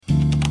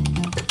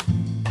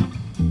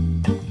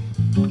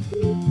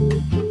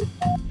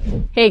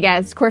Hey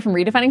guys, it's Corey from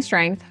Redefining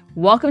Strength.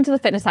 Welcome to the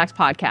Fitness Hacks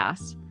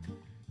Podcast.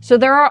 So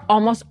there are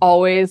almost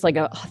always like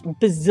a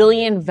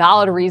bazillion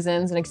valid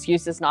reasons and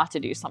excuses not to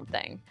do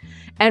something.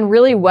 And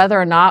really whether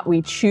or not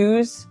we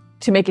choose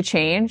to make a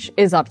change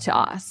is up to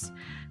us.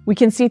 We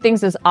can see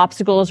things as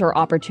obstacles or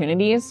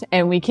opportunities,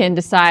 and we can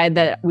decide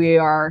that we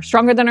are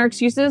stronger than our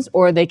excuses,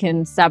 or they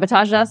can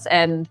sabotage us.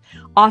 And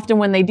often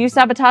when they do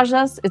sabotage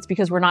us, it's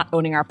because we're not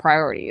owning our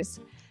priorities.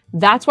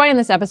 That's why in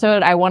this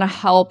episode, I want to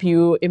help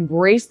you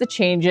embrace the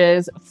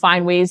changes,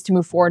 find ways to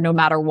move forward no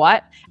matter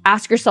what,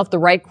 ask yourself the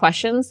right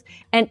questions,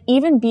 and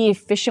even be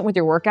efficient with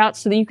your workouts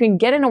so that you can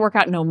get in a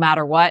workout no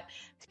matter what.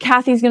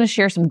 Kathy's going to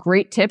share some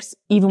great tips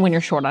even when you're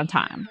short on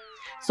time.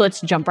 So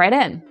let's jump right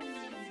in.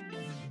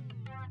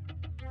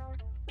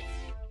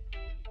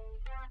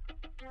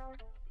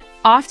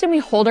 Often we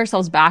hold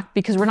ourselves back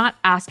because we're not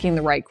asking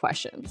the right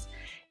questions.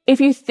 If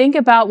you think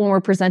about when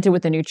we're presented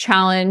with a new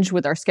challenge,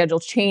 with our schedule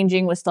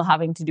changing, with still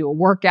having to do a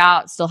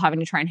workout, still having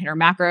to try and hit our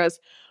macros,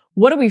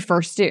 what do we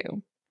first do?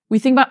 We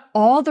think about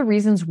all the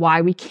reasons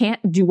why we can't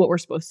do what we're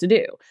supposed to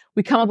do.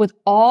 We come up with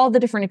all the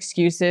different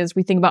excuses.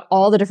 We think about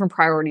all the different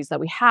priorities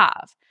that we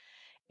have.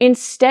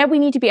 Instead, we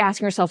need to be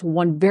asking ourselves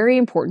one very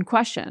important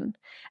question.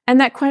 And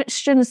that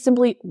question is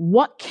simply,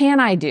 what can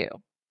I do?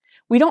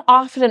 We don't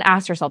often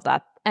ask ourselves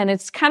that. And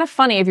it's kind of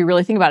funny if you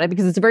really think about it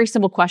because it's a very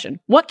simple question.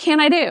 What can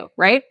I do,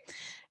 right?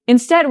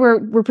 Instead,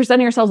 we're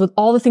presenting ourselves with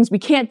all the things we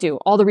can't do,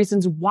 all the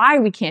reasons why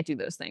we can't do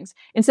those things,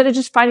 instead of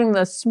just finding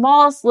the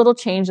smallest little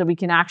change that we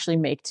can actually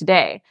make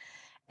today.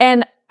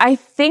 And I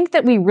think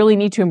that we really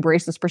need to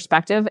embrace this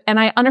perspective. And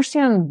I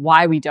understand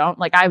why we don't.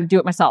 Like, I do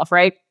it myself,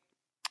 right?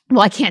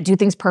 Well, I can't do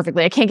things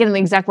perfectly. I can't get in the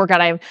exact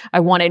workout I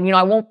wanted.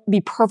 I won't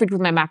be perfect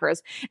with my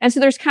macros. And so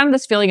there's kind of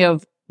this feeling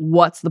of,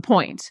 what's the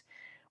point?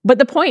 But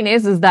the point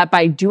is that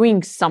by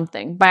doing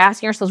something, by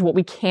asking ourselves what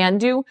we can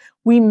do,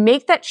 we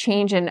make that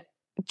change and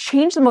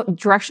change the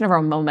direction of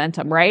our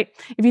momentum, right?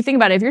 If you think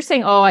about it, if you're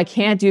saying, oh, I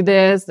can't do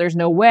this, there's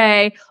no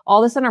way,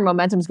 all of a sudden our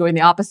momentum is going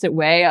the opposite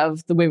way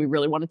of the way we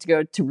really want it to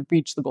go to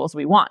reach the goals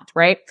we want,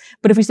 right?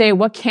 But if we say,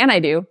 what can I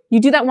do? You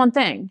do that one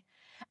thing.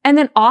 And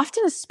then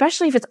often,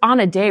 especially if it's on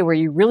a day where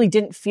you really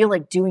didn't feel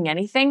like doing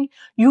anything,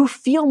 you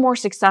feel more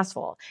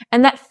successful.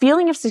 And that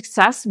feeling of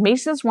success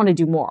makes us want to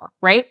do more,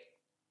 right?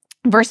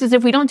 Versus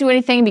if we don't do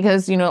anything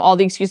because, all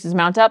the excuses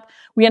mount up,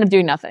 we end up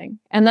doing nothing.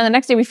 And then the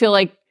next day we feel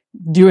like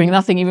doing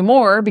nothing even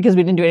more because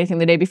we didn't do anything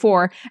the day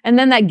before. And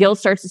then that guilt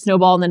starts to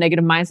snowball and the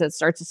negative mindset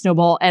starts to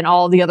snowball and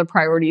all the other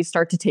priorities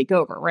start to take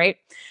over, right?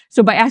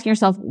 So by asking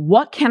yourself,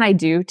 what can I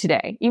do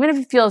today? Even if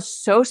it feels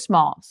so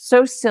small,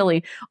 so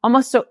silly,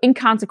 almost so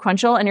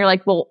inconsequential, and you're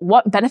like, well,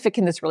 what benefit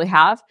can this really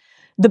have?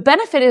 The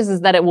benefit is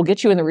that it will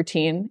get you in the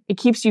routine. It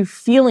keeps you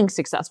feeling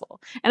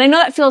successful. And I know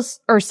that feels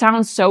or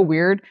sounds so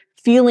weird,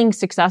 feeling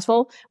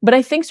successful, but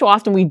I think so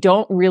often we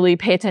don't really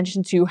pay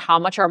attention to how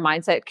much our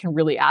mindset can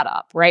really add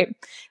up, right?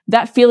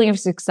 That feeling of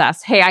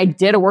success, hey, I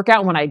did a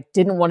workout when I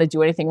didn't want to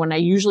do anything, when I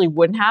usually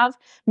wouldn't have,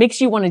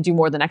 makes you want to do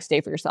more the next day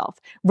for yourself.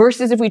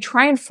 Versus if we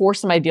try and force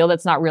some ideal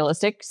that's not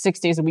realistic, 6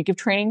 days a week of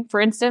training, for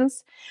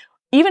instance,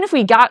 even if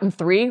we got in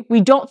 3,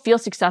 we don't feel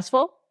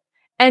successful.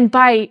 And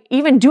by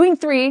even doing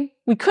 3,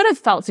 we could have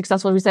felt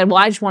successful if we said, well,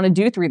 I just want to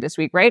do 3 this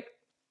week, right?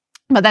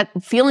 But that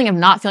feeling of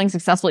not feeling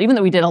successful, even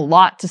though we did a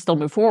lot to still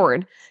move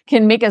forward,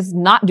 can make us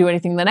not do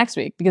anything the next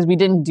week because we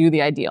didn't do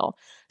the ideal.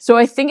 So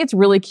I think it's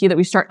really key that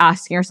we start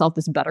asking ourselves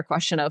this better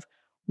question of,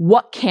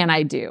 what can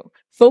I do?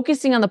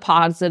 Focusing on the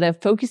positive,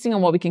 focusing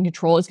on what we can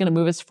control is going to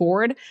move us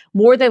forward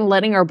more than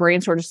letting our brain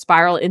sort of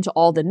spiral into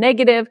all the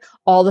negative,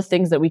 all the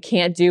things that we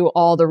can't do,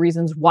 all the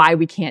reasons why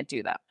we can't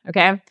do them.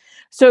 Okay.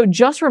 So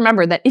just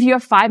remember that if you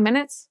have 5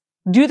 minutes,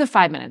 do the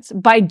 5 minutes.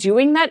 By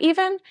doing that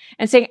even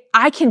and saying,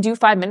 I can do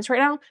 5 minutes right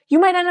now, you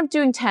might end up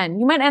doing 10.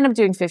 You might end up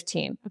doing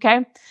 15.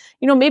 Okay.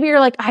 Maybe you're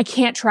like, I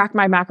can't track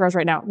my macros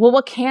right now. Well,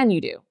 what can you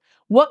do?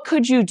 What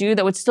could you do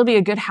that would still be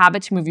a good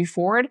habit to move you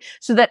forward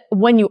so that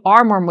when you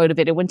are more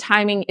motivated, when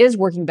timing is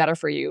working better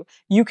for you,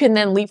 you can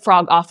then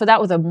leapfrog off of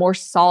that with a more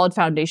solid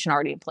foundation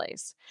already in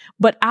place.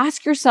 But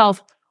ask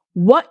yourself,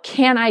 what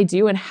can I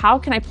do and how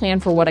can I plan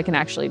for what I can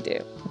actually do?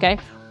 Okay.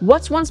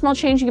 What's one small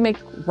change you can make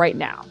right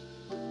now?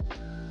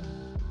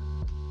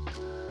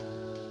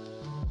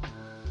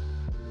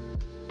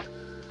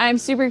 I'm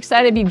super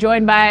excited to be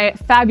joined by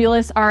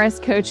fabulous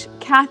RS coach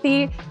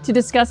Kathy to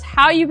discuss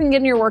how you can get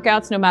in your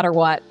workouts no matter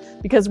what.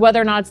 Because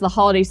whether or not it's the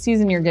holiday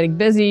season, you're getting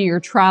busy, you're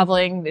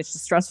traveling, it's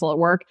just stressful at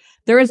work,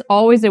 there is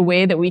always a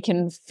way that we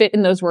can fit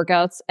in those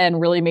workouts and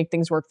really make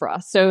things work for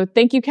us. So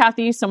thank you,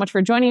 Kathy, so much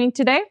for joining me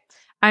today.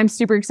 I'm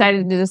super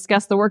excited to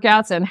discuss the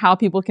workouts and how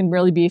people can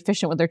really be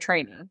efficient with their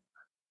training.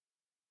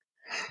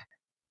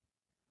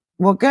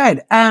 Well,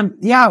 good.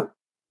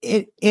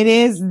 It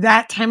is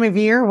that time of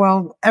year.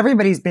 Well,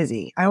 everybody's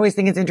busy. I always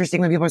think it's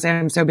interesting when people say,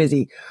 I'm so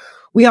busy.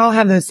 We all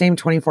have those same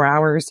 24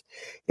 hours.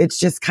 It's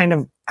just kind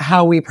of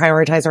how we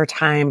prioritize our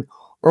time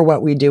or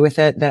what we do with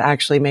it that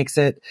actually makes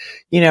it,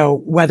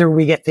 whether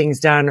we get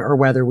things done or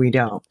whether we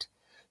don't.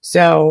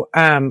 So,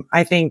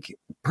 I think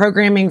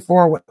programming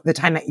for the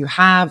time that you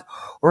have,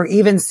 or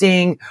even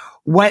seeing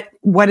what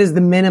is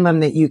the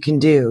minimum that you can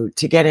do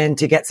to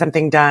get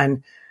something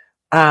done,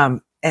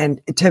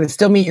 and to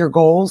still meet your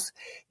goals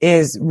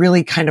is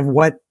really kind of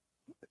what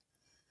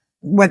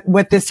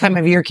this time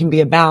of year can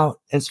be about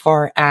as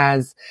far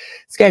as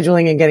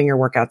scheduling and getting your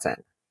workouts in.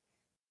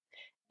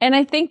 And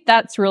I think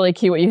that's really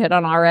key. What you hit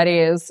on already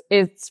is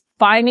it's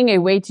finding a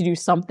way to do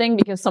something,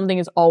 because something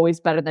is always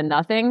better than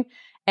nothing.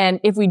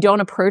 And if we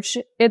don't approach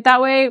it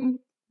that way,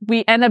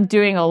 we end up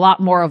doing a lot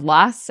more of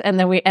less. And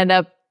then we end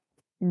up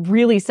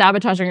really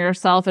sabotaging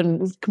ourselves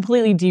and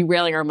completely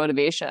derailing our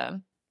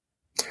motivation.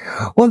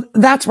 Well,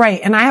 that's right.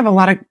 And I have a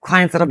lot of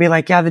clients that'll be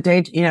like, yeah, the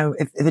day,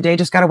 if the day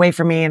just got away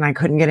from me and I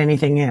couldn't get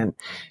anything in,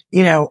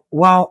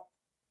 well,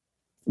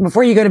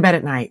 before you go to bed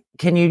at night,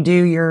 can you do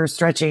your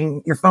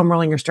stretching, your foam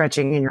rolling, your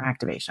stretching, and your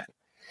activation?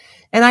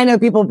 And I know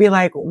people be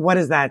like, what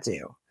does that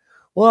do?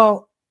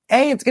 Well,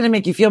 it's going to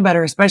make you feel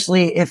better,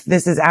 especially if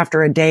this is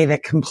after a day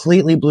that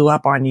completely blew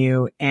up on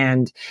you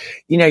and,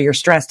 you're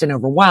stressed and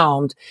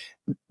overwhelmed.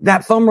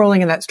 That foam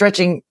rolling and that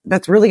stretching,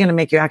 that's really going to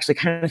make you actually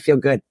kind of feel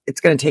good.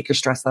 It's going to take your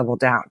stress level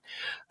down.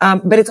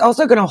 But it's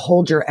also going to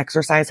hold your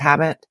exercise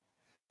habit,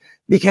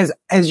 because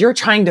as you're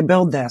trying to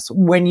build this,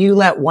 when you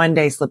let one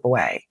day slip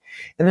away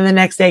and then the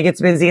next day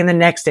gets busy and the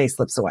next day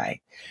slips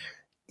away,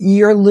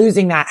 you're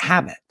losing that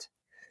habit.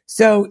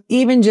 So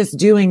even just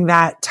doing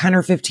that 10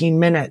 or 15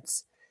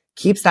 minutes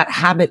keeps that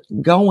habit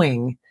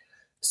going,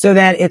 so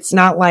that it's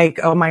not like,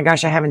 oh my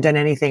gosh, I haven't done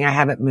anything. I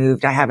haven't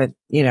moved. I haven't,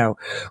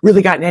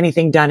 really gotten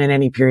anything done in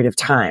any period of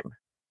time.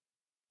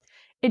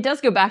 It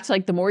does go back to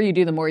like, the more you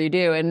do, the more you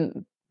do.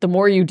 And the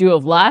more you do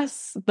of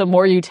less, the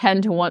more you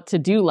tend to want to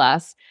do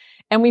less.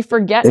 And we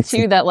forget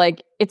too that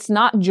like, it's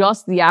not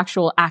just the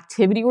actual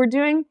activity we're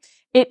doing.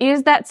 It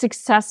is that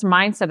success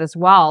mindset as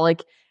well.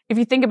 Like if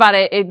you think about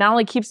it, it not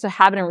only keeps the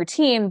habit and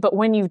routine, but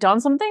when you've done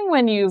something,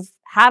 when you've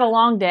had a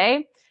long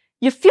day,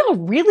 you feel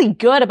really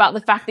good about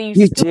the fact that you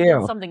still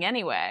did something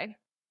anyway.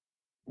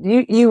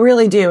 You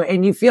really do.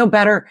 And you feel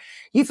better.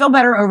 You feel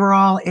better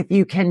overall if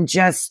you can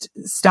just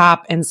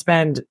stop and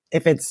spend,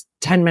 if it's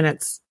 10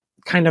 minutes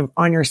kind of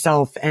on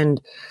yourself.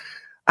 And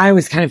I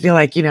always kind of feel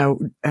like,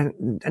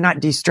 not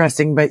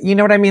de-stressing, but you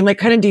know what I mean? Like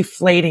kind of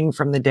deflating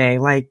from the day,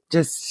 like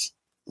just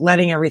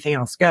letting everything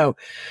else go.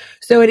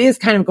 So it is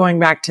kind of going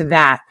back to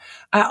that.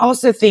 I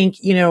also think,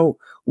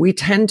 we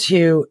tend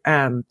to,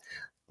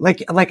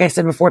 like I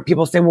said before,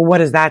 people say, well, what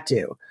does that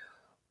do?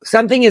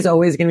 Something is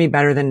always going to be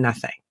better than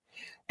nothing.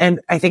 And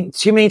I think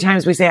too many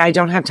times we say, I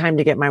don't have time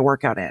to get my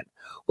workout in.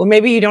 Well,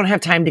 maybe you don't have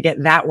time to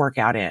get that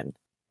workout in.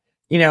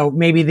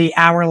 Maybe the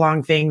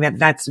hour-long thing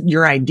that's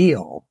your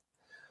ideal.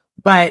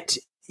 But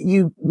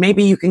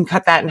maybe you can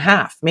cut that in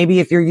half. Maybe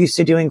if you're used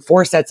to doing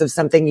 4 sets of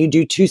something, you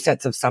do 2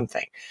 sets of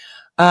something.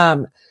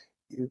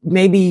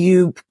 Maybe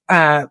you,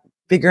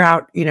 figure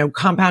out,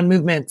 compound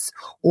movements,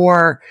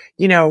 or,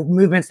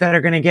 movements that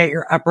are going to get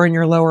your upper and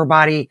your lower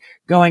body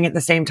going at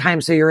the same time.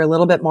 So you're a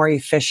little bit more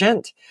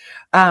efficient.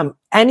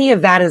 Any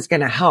of that is going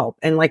to help.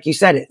 And like you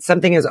said,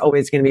 something is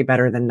always going to be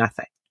better than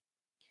nothing.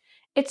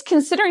 It's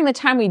considering the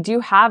time we do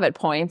have at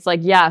points. Like,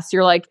 yes,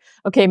 you're like,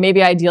 okay,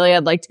 maybe ideally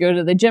I'd like to go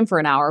to the gym for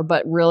an hour,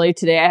 but really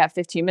today I have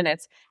 15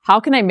 minutes.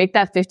 How can I make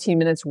that 15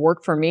 minutes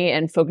work for me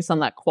and focus on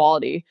that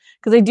quality?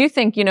 Because I do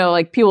think,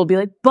 like people will be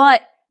like,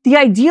 but the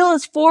ideal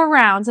is 4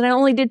 rounds and I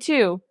only did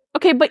 2.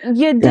 Okay, but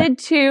you did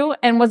 2,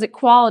 and was it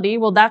quality?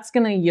 Well, that's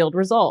going to yield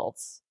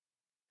results.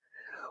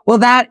 Well,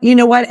 that, you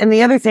know what? And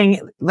the other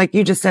thing, like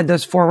you just said,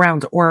 those 4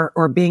 rounds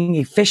or being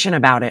efficient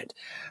about it.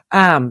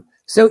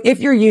 So if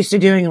you're used to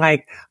doing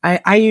like,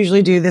 I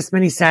usually do this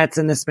many sets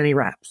and this many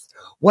reps.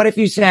 What if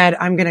you said,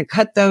 I'm going to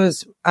cut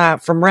those,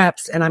 from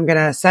reps, and I'm going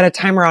to set a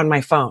timer on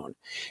my phone,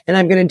 and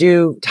I'm going to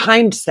do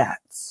timed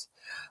sets.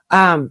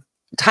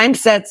 Timed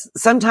sets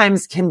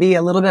sometimes can be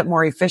a little bit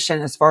more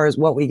efficient as far as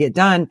what we get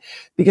done,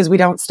 because we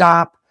don't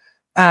stop,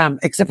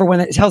 except for when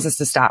it tells us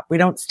to stop. We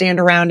don't stand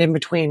around in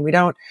between. We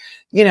don't,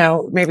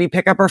 maybe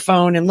pick up our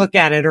phone and look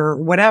at it or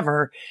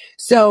whatever.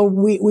 So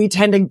we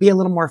tend to be a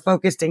little more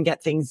focused and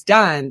get things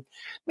done.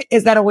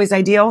 Is that always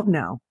ideal?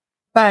 No.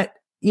 But,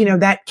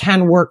 that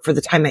can work for the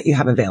time that you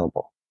have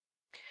available.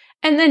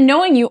 And then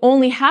knowing you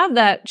only have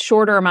that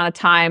shorter amount of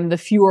time, the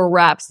fewer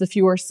reps, the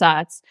fewer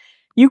sets,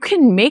 you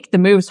can make the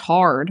moves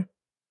hard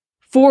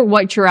for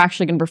what you're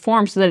actually going to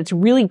perform, so that it's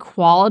really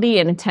quality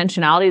and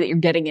intentionality that you're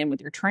getting in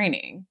with your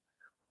training.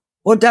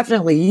 Well,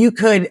 definitely. You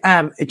could,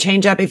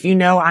 change up if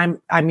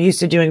I'm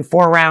used to doing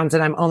 4 rounds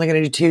and I'm only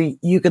going to do 2.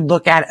 You could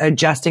look at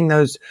adjusting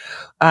those,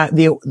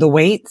 the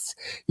weights.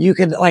 You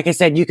could, like I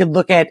said, you could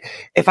look at,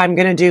 if I'm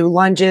going to do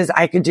lunges,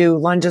 I could do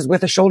lunges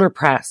with a shoulder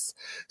press.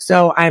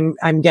 So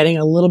I'm getting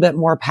a little bit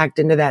more packed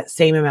into that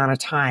same amount of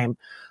time.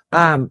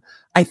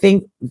 I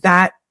think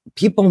that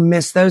people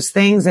miss those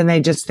things and they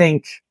just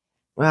think,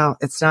 well,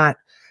 it's not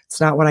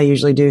what I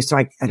usually do. So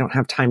I don't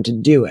have time to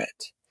do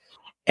it.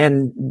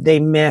 And they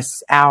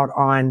miss out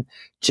on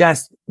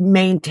just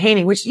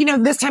maintaining, which,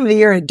 this time of the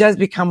year, it does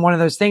become one of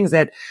those things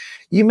that,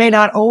 You may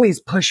not always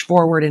push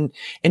forward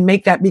and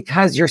make that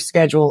because your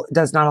schedule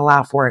does not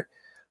allow for it.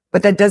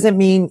 But that doesn't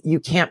mean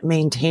you can't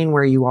maintain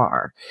where you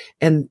are.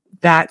 And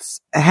that's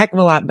a heck of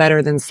a lot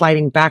better than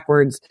sliding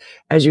backwards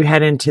as you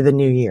head into the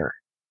new year.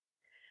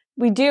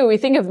 We do. We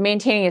think of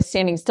maintaining as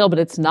standing still, but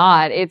it's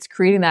not. It's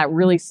creating that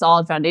really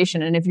solid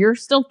foundation. And if you're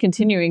still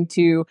continuing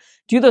to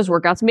do those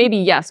workouts, maybe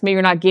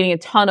you're not gaining a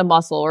ton of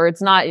muscle, or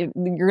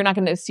you're not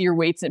going to see your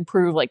weights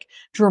improve like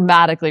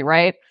dramatically,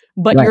 right?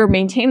 But you're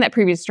maintaining that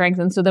previous strength.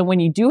 And so then when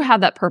you do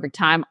have that perfect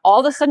time, all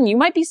of a sudden you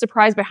might be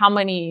surprised by how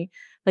many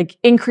like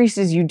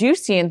increases you do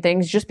see in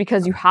things just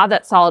because you have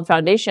that solid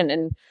foundation.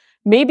 And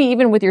maybe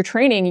even with your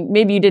training,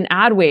 maybe you didn't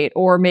add weight,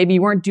 or maybe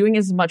you weren't doing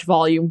as much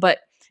volume, but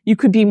you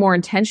could be more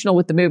intentional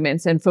with the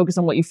movements and focus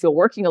on what you feel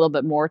working a little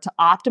bit more to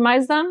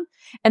optimize them.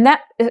 And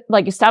that,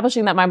 like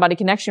establishing that mind-body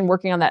connection,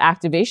 working on that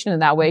activation in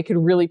that way could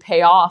really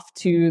pay off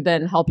to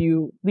then help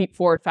you leap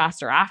forward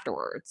faster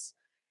afterwards.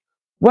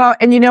 Well,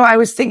 and I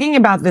was thinking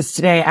about this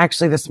today,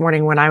 actually this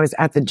morning when I was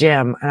at the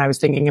gym, and I was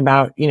thinking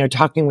about,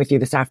 talking with you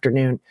this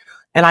afternoon,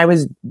 and I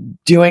was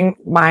doing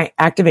my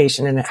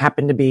activation, and it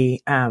happened to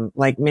be,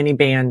 like mini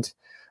band,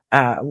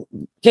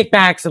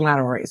 kickbacks and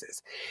lateral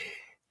raises.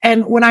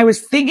 And when I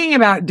was thinking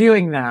about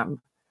doing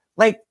them,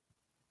 like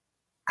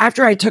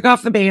after I took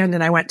off the band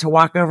and I went to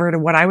walk over to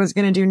what I was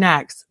going to do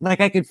next, like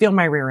I could feel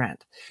my rear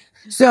end.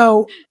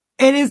 So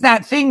it is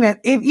that thing that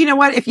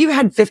if you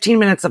had 15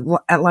 minutes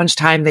at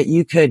lunchtime that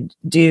you could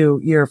do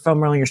your foam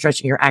rolling, your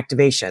stretching, your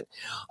activation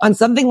on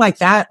something like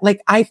that,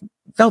 like I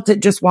felt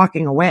it just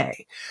walking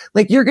away.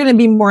 Like you're going to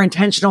be more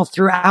intentional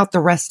throughout the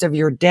rest of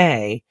your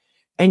day.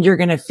 And you're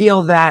going to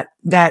feel that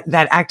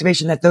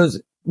activation, that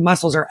those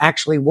muscles are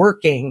actually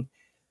working.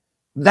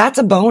 That's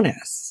a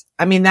bonus.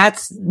 I mean,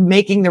 that's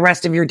making the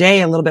rest of your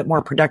day a little bit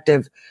more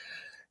productive,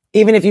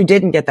 even if you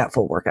didn't get that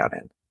full workout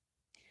in.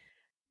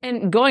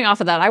 And going off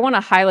of that, I want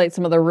to highlight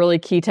some of the really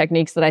key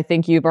techniques that I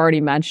think you've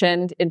already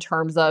mentioned in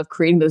terms of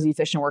creating those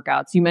efficient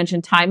workouts. You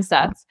mentioned time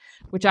sets,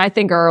 which I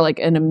think are like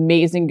an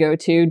amazing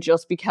go-to,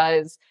 just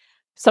because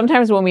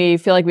sometimes when we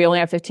feel like we only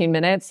have 15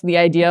 minutes, the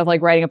idea of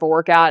like writing up a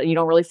workout and you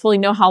don't really fully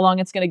know how long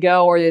it's going to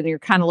go, or you're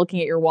kind of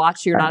looking at your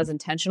watch, so you're not as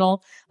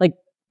intentional. Like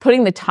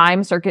putting the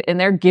time circuit in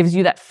there gives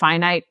you that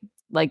finite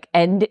like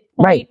end point.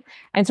 Right.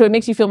 And so it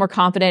makes you feel more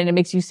confident and it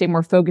makes you stay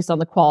more focused on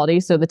the quality.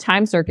 So the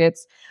time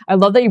circuits, I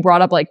love that you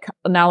brought up like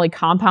not only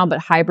compound, but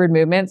hybrid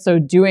movements. So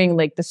doing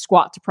like the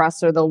squat to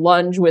press or the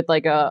lunge with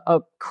like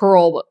a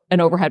curl and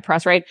overhead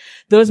press, right?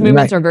 Those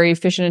movements are very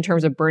efficient in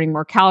terms of burning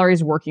more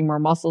calories, working more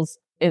muscles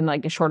in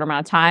like a shorter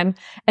amount of time.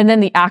 And then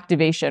the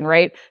activation,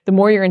 right? The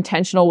more you're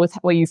intentional with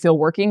what you feel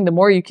working, the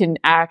more you can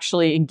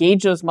actually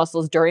engage those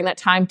muscles during that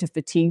time to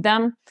fatigue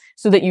them,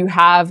 so that you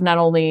have not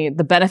only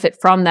the benefit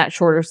from that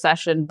shorter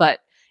session, but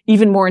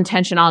even more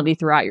intentionality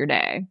throughout your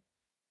day.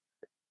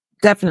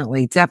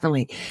 Definitely.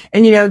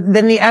 And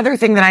then the other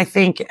thing that I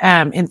think,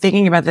 in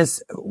thinking about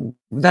this,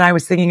 that I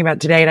was thinking about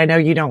today, and I know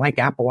you don't like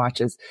Apple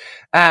Watches,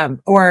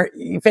 or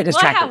fitness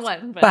trackers. I have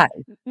one, but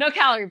no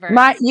calorie burn.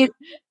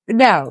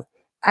 No.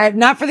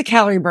 Not for the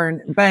calorie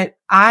burn, but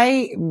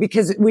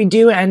because we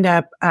do end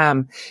up,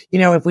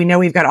 if we know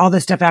we've got all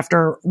this stuff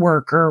after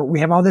work, or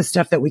we have all this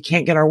stuff that we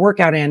can't get our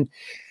workout in,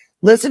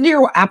 listen to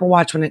your Apple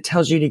Watch when it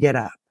tells you to get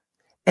up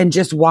and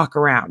just walk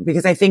around.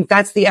 Because I think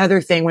that's the other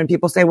thing when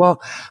people say,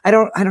 well, I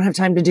don't have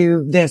time to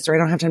do this, or I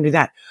don't have time to do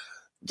that.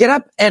 Get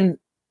up, and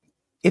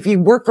if you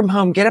work from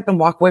home, get up and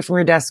walk away from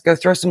your desk, go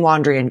throw some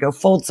laundry and go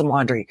fold some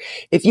laundry.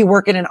 If you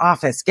work in an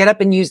office, get up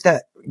and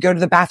go to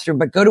the bathroom,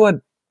 but go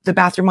to the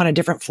bathroom on a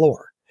different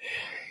floor.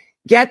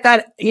 Get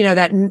that,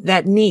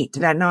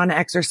 that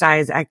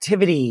non-exercise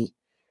activity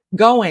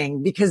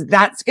going, because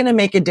that's going to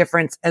make a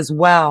difference as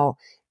well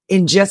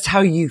in just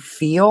how you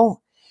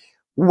feel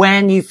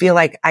when you feel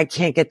like I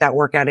can't get that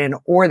workout in,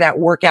 or that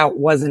workout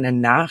wasn't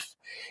enough.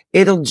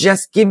 It'll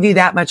just give you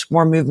that much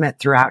more movement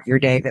throughout your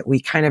day that we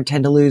kind of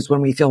tend to lose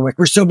when we feel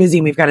we're so busy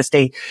and we've got to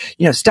stay,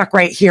 stuck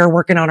right here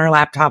working on our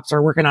laptops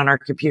or working on our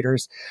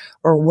computers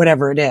or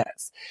whatever it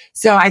is.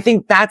 So I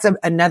think that's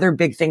another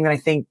big thing that I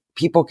think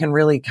people can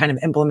really kind of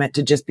implement,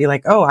 to just be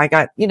like, oh, I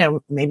got,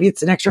 maybe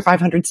it's an extra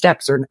 500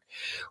 steps or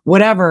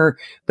whatever,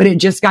 but it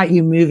just got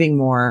you moving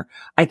more.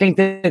 I think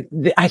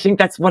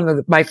that's one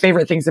of my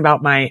favorite things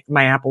about my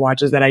Apple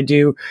Watch is that I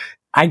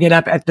get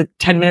up at the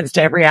 10 minutes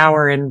to every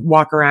hour and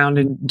walk around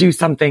and do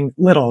something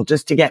little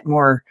just to get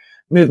more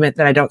movement,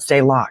 that I don't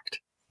stay locked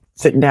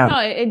sitting down. No,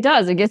 it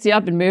does. It gets you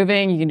up and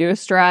moving. You can do a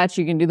stretch,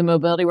 you can do the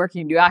mobility work,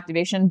 you can do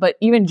activation, but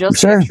even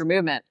just extra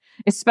movement,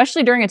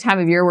 especially during a time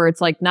of year where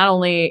it's like, not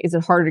only is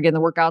it harder to get in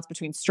the workouts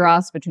between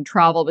stress, between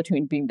travel,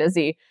 between being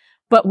busy,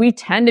 but we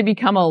tend to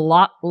become a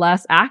lot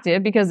less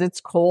active because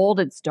it's cold,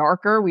 it's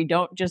darker. We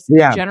don't just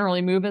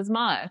generally move as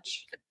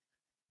much.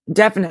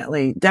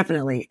 Definitely.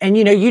 And,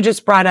 you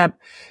just brought up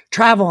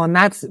travel, and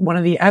that's one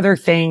of the other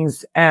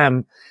things,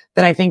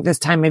 that I think this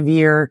time of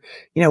year,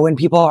 when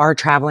people are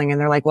traveling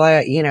and they're like,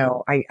 well,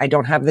 I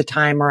don't have the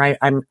time, or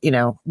I'm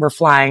we're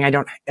flying.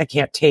 I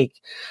can't take,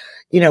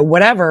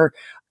 whatever.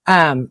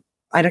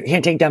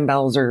 can't take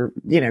dumbbells or,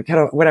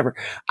 kettle, whatever.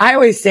 I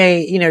always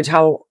say,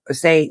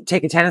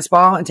 take a tennis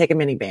ball and take a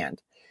mini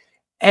band.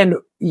 And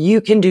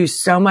you can do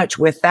so much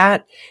with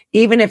that.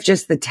 Even if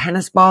just the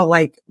tennis ball,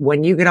 like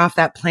when you get off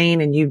that plane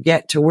and you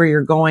get to where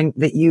you're going,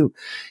 that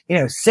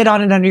sit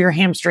on it under your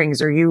hamstrings,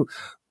 or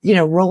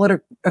roll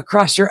it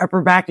across your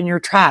upper back and your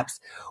traps,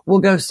 will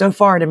go so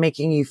far to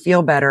making you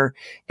feel better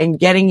and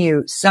getting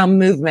you some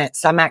movement,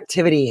 some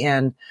activity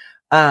in,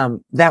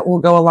 that will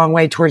go a long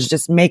way towards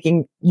just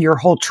making your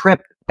whole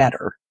trip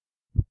better.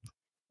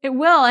 It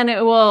will, and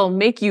it will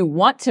make you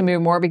want to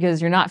move more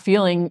because you're not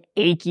feeling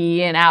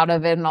achy and out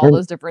of it and all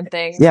those different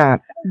things. Yeah.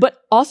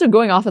 But also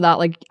going off of that,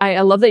 like I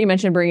love that you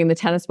mentioned bringing the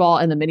tennis ball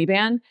and the mini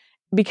band,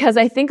 because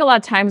I think a lot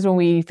of times when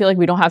we feel like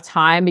we don't have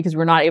time because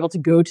we're not able to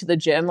go to the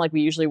gym like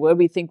we usually would,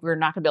 we think we're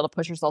not going to be able to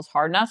push ourselves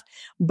hard enough.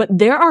 But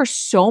there are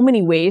so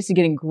many ways to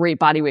getting great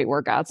body weight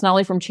workouts, not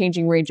only from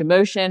changing range of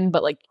motion,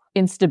 but like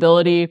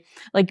instability.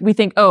 Like we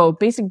think, oh,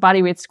 basic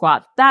body weight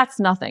squat, that's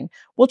nothing.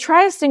 Well,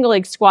 try a single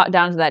leg squat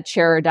down to that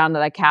chair or down to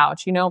that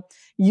couch,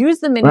 use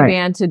the mini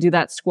band to do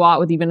that squat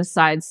with even a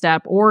side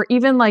step, or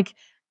even like,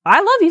 I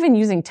love even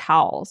using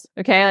towels.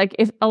 Okay. Like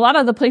if a lot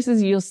of the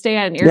places you'll stay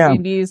at in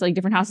Airbnbs, like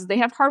different houses, they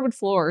have hardwood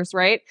floors,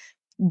 right?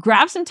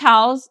 Grab some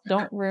towels.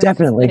 Don't ruin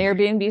Definitely an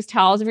Airbnb's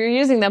towels if you're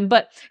using them,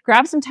 but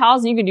grab some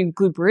towels and you can do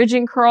glute bridge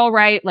and curl,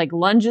 right? Like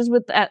lunges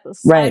with that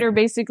slider,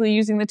 basically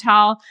using the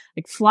towel,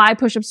 like fly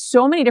push-ups,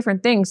 so many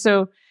different things.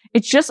 So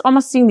it's just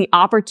almost seeing the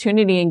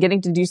opportunity and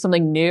getting to do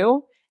something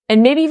new,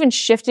 and maybe even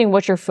shifting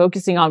what you're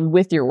focusing on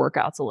with your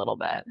workouts a little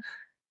bit.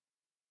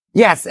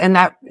 Yes. And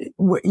that,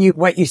 what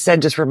you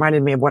said just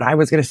reminded me of what I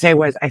was going to say.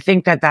 Was I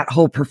think that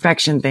whole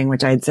perfection thing,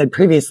 which I had said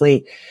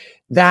previously,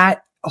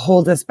 that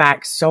holds us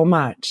back so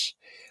much.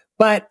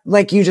 But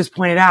like you just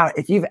pointed out,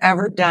 if you've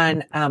ever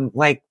done,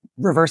 like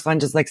reverse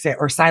lunges, like say,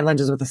 or side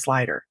lunges with a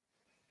slider,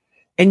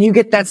 and you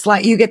get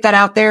that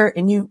out there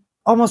and you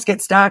almost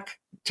get stuck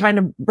trying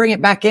to bring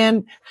it back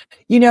in,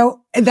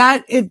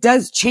 that it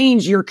does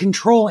change your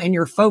control and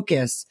your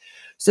focus,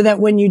 so that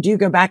when you do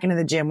go back into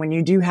the gym, when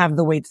you do have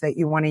the weights that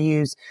you want to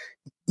use,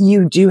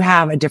 you do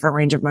have a different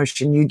range of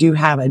motion. You do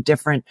have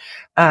different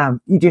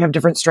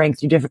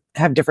strength. You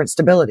have different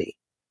stability.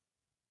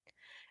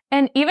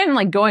 And even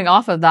like going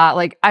off of that,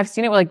 like I've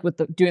seen it like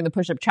with doing the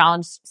push-up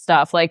challenge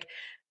stuff, like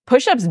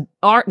push-ups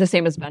aren't the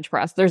same as bench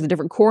press. There's a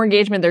different core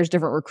engagement. There's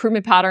different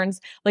recruitment patterns.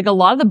 Like a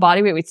lot of the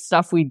body weight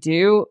stuff we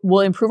do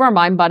will improve our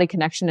mind-body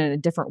connection in a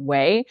different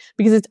way,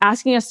 because it's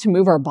asking us to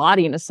move our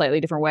body in a slightly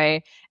different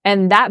way.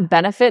 And that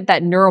benefit,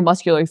 that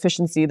neuromuscular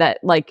efficiency, that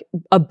like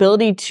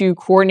ability to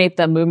coordinate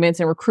the movements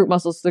and recruit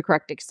muscles to the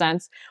correct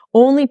extent,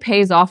 only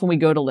pays off when we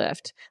go to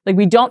lift. Like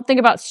we don't think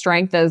about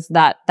strength as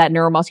that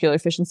neuromuscular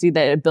efficiency,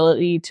 that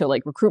ability to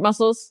like recruit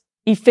muscles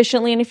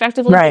efficiently and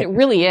effectively. Right. But it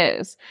really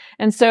is.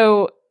 And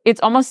so it's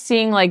almost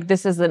seeing like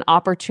this as an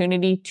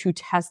opportunity to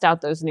test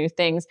out those new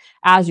things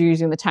as you're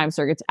using the time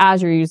circuits,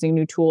 as you're using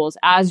new tools,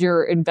 as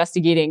you're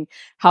investigating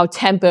how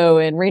tempo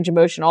and range of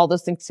motion, all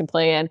those things can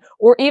play in,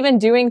 or even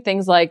doing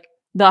things like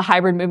the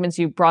hybrid movements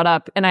you brought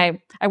up. And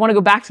I want to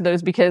go back to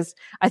those, because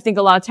I think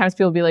a lot of times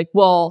people be like,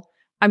 well,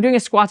 I'm doing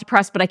a squat to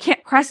press, but I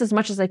can't press as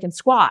much as I can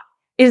squat.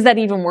 Is that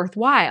even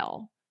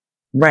worthwhile?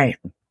 Right.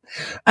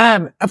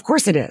 Of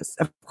course it is.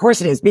 Of course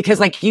it is. Because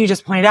like you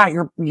just pointed out,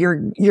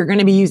 you're going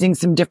to be using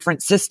some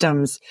different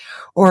systems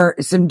or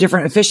some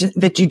different efficient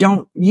that you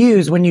don't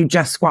use when you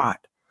just squat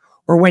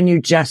or when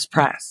you just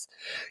press.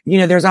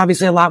 There's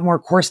obviously a lot more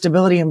core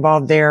stability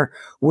involved there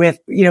with,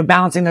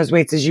 balancing those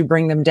weights as you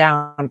bring them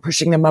down,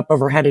 pushing them up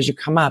overhead as you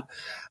come up.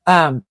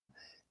 And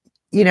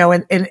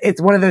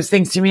it's one of those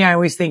things. To me, I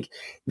always think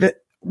that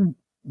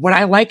what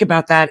I like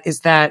about that is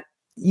that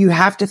you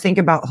have to think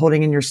about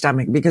holding in your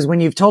stomach, because when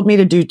you've told me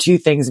to do two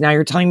things, now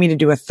you're telling me to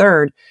do a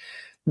third.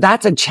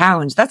 That's a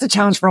challenge. That's a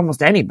challenge for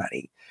almost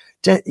anybody.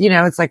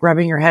 It's like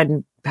rubbing your head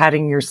and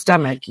patting your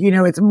stomach.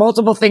 It's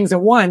multiple things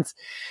at once.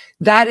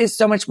 That is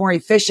so much more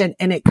efficient,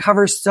 and it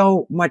covers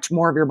so much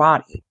more of your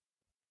body.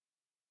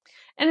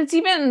 And it's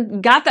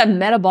even got that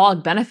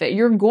metabolic benefit.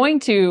 You're going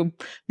to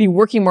be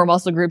working more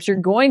muscle groups. You're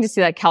going to see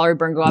that calorie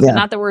burn go up. Yeah. And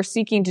not that we're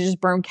seeking to just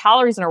burn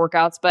calories in our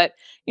workouts, but,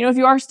 if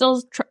you are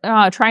still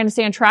trying to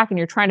stay on track and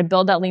you're trying to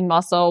build that lean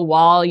muscle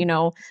while,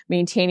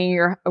 maintaining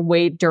your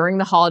weight during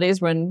the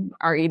holidays when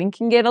our eating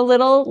can get a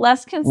little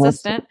less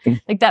consistent,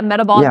 like that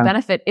metabolic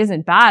benefit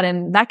isn't bad.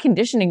 And that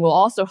conditioning will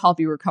also help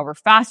you recover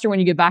faster when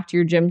you get back to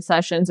your gym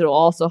sessions. It will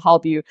also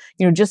help you,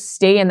 just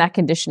stay in that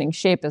conditioning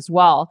shape as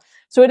well.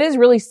 So it is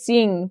really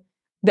seeing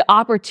the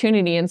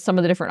opportunity in some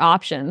of the different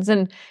options.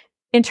 And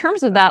in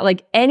terms of that,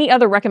 like any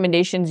other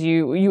recommendations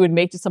you would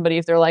make to somebody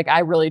if they're like, I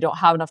really don't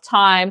have enough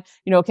time,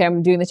 okay,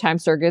 I'm doing the time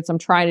circuits, I'm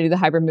trying to do the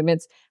hybrid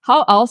movements.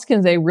 How else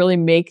can they really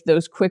make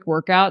those quick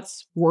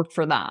workouts work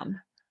for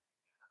them?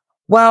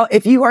 Well,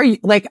 if you are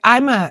like,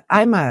 I'm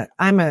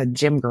a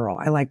gym girl.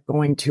 I like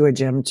going to a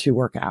gym to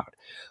work out,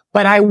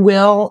 but I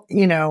will,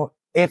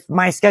 if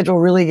my schedule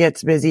really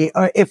gets busy,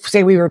 or if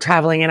say we were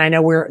traveling and I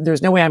know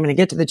there's no way I'm going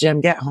to get to the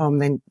gym, get home,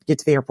 then get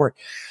to the airport.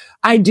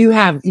 I do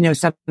have,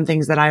 some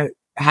things that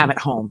have at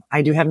home.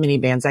 I do have mini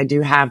bands. I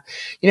do have,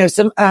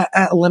 some,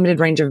 a limited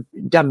range of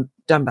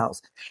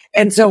dumbbells.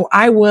 And so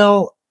I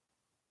will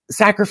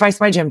sacrifice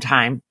my gym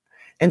time.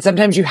 And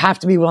sometimes you have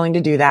to be willing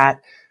to do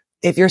that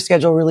if your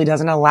schedule really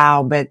doesn't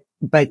allow, but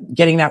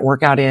getting that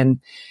workout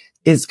in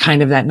is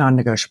kind of that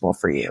non-negotiable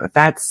for you. If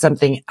that's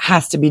something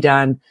has to be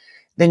done,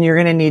 then you're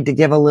going to need to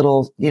give a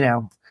little,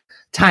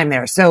 time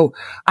there. So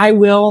I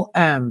will,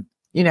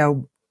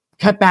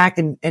 cut back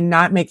and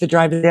not make the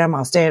drive to the gym.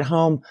 I'll stay at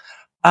home.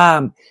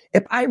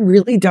 If I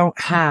really don't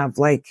have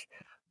like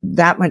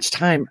that much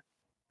time,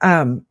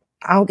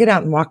 I'll get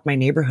out and walk my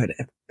neighborhood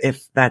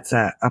if that's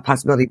a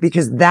possibility,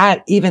 because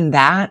even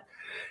that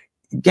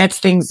gets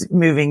things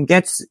moving,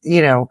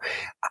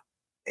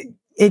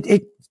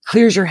 it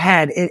clears your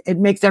head. It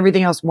makes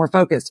everything else more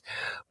focused.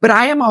 But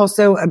I am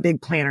also a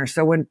big planner.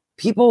 So when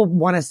people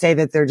want to say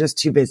that they're just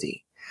too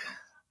busy,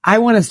 I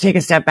want to take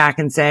a step back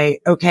and say,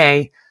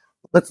 okay,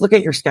 let's look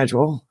at your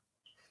schedule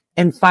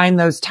and find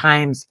those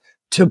times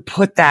to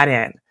put that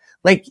in.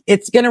 Like,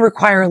 it's going to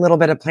require a little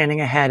bit of planning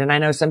ahead. And I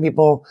know some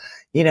people,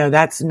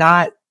 that's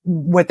not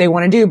what they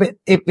want to do, but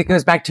if it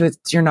goes back to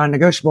it's your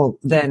non-negotiable,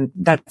 then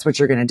that's what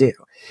you're going to do.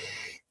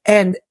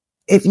 And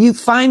if you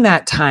find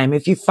that time,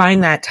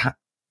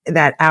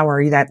 that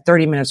hour, that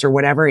 30 minutes or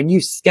whatever, and you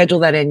schedule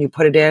that in, you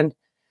put it in,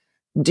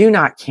 do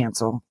not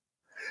cancel.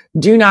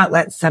 Do not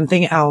let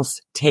something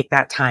else take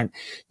that time.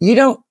 You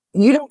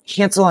don't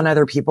cancel on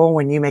other people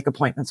when you make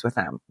appointments with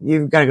them.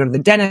 You've got to go to the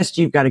dentist.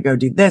 You've got to go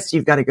do this.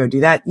 You've got to go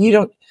do that. You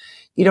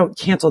don't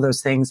cancel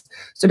those things.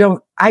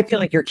 So I feel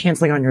like you're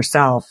canceling on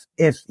yourself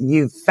if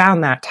you've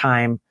found that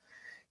time.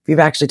 If you've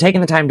actually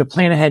taken the time to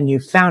plan ahead and you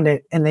found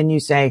it, and then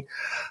you say,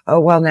 oh,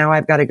 well, now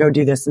I've got to go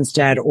do this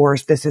instead, or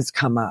if this has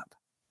come up.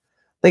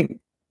 Like,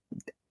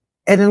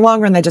 and in the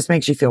long run, that just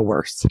makes you feel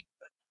worse.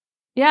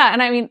 Yeah.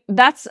 And I mean,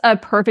 that's a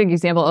perfect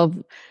example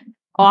of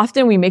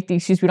often we make the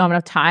excuse we don't have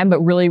enough time, but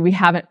really we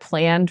haven't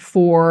planned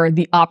for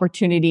the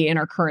opportunity in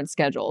our current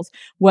schedules.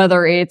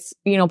 Whether it's,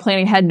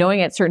 planning ahead,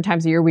 knowing at certain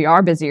times of year we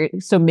are busy.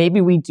 So maybe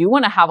we do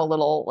want to have a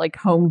little like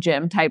home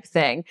gym type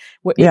thing.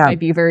 It might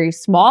be a very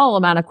small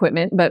amount of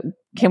equipment, but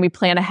can we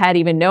plan ahead,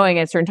 even knowing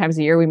at certain times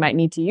of year we might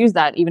need to use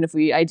that, even if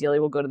we ideally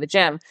will go to the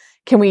gym?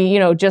 Can we,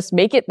 just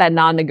make it that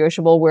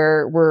non-negotiable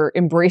where we're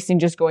embracing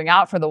just going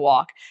out for the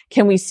walk?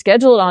 Can we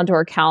schedule it onto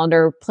our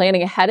calendar,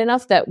 planning ahead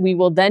enough that we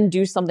will then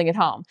do something at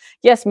home?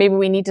 Yes, maybe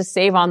we need to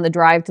save on the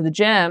drive to the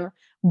gym,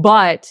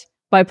 but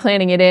by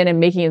planning it in and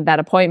making it that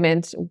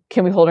appointment,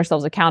 can we hold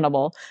ourselves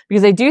accountable?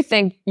 Because I do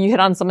think you hit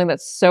on something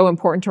that's so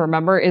important to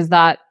remember, is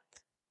that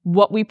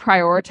what we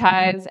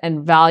prioritize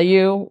and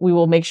value, we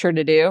will make sure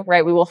to do,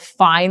 right? We will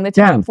find the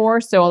time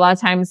for. So a lot of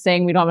times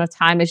saying we don't have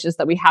time is just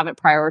that we haven't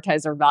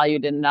prioritized or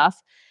valued it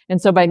enough.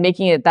 And so by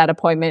making it that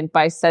appointment,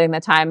 by setting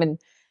that time, and,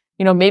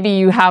 maybe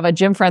you have a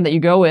gym friend that you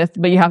go with,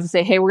 but you have to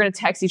say, hey, we're going to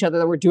text each other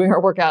that we're doing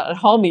our workout at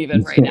home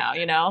even right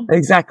now,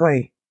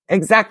 Exactly.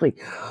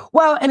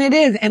 Well, and it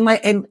is.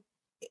 And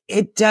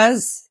it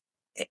does,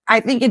 I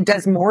think it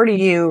does more to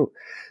you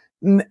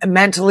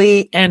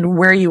mentally and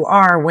where you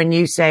are when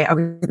you say,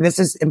 okay, this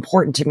is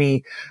important to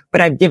me, but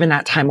I've given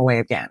that time away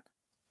again.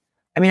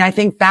 I mean, I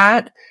think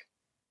that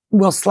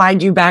will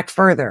slide you back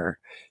further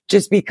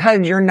just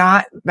because you're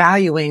not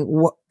valuing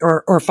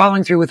or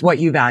following through with what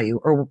you value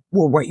or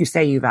what you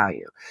say you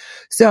value.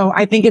 So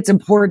I think it's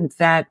important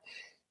that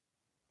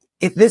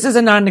if this is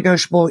a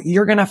non-negotiable,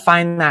 you're going to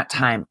find that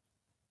time.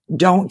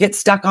 Don't get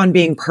stuck on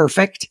being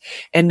perfect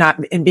and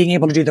being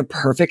able to do the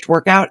perfect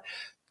workout.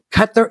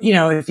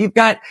 If you've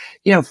got,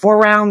 4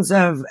 rounds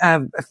of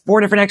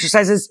 4 different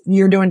exercises,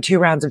 you're doing 2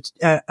 rounds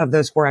of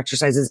those 4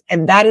 exercises.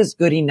 And that is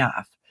good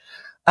enough.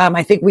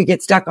 I think we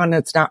get stuck on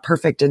it's not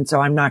perfect. And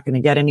so I'm not going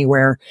to get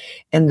anywhere.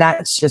 And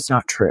that's just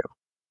not true.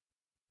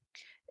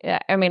 Yeah.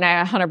 I mean,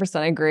 I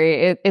 100%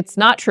 agree. It's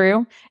not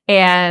true.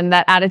 And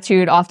that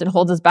attitude often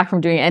holds us back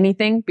from doing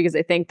anything, because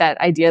I think that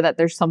idea that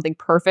there's something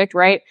perfect,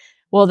 right?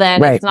 Well,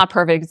 then It's not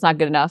perfect. It's not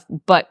good enough,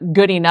 but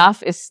good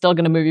enough is still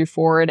going to move you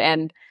forward.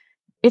 And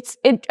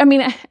I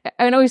mean,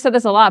 I know we said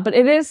this a lot, but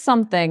it is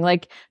something.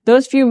 Like,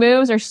 those few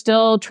moves are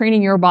still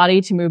training your body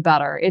to move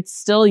better. It's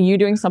still you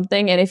doing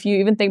something. And if you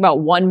even think about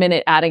 1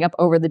 minute adding up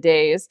over the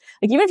days,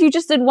 like even if you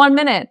just did 1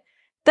 minute,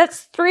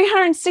 that's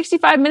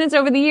 365 minutes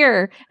over the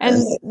year.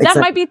 And that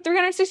might be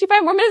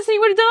 365 more minutes than you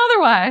would have done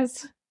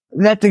otherwise.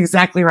 That's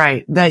exactly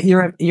right. That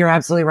you're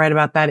absolutely right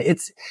about that.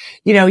 It's,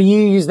 you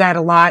use that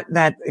a lot,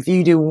 that if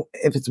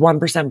it's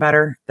 1%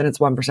 better, then it's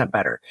 1%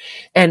 better.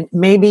 And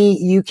maybe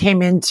you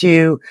came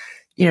into,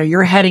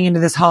 you're heading into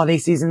this holiday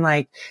season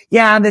like,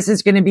 yeah, this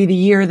is going to be the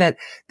year that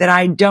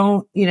I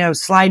don't,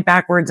 slide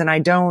backwards, and I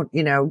don't,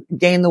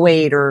 gain the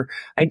weight, or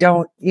I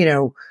don't,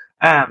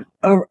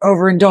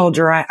 overindulge,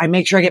 or I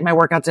make sure I get my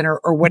workouts in,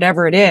 or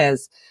whatever it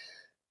is.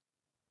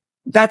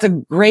 That's a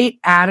great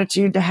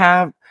attitude to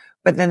have.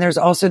 But then there's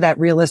also that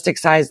realistic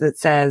size that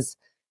says,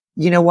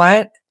 you know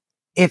what?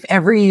 If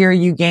every year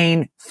you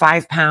gain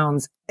 5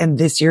 pounds and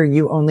this year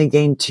you only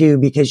gain 2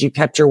 because you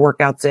kept your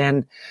workouts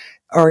in,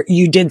 or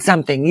you did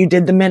something, you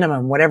did the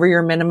minimum, whatever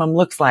your minimum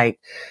looks like,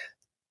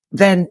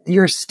 then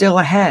you're still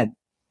ahead.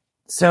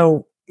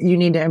 So you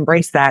need to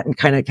embrace that and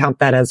kind of count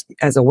that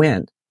as a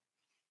win.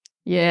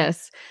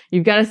 Yes.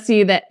 You've got to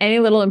see that any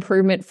little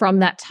improvement from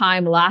that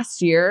time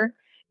last year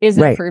is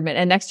an improvement.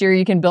 And next year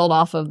you can build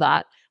off of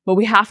that. But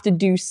we have to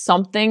do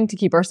something to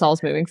keep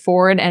ourselves moving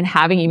forward and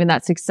having even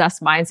that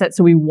success mindset.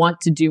 So we want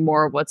to do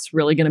more of what's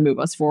really going to move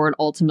us forward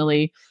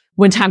ultimately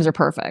when times are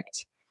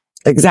perfect.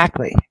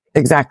 Exactly.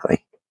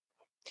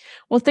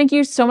 Well, thank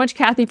you so much,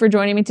 Kathy, for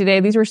joining me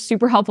today. These were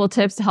super helpful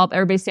tips to help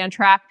everybody stay on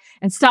track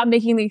and stop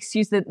making the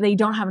excuse that they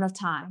don't have enough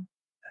time.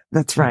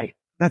 That's right.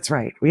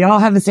 We all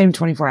have the same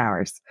 24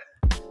 hours.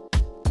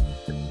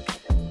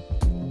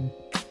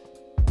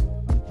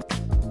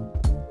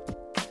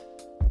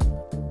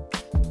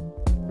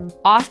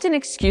 Often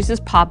excuses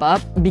pop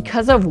up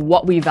because of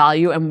what we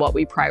value and what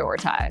we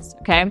prioritize,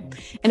 okay?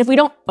 And if we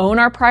don't own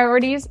our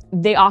priorities,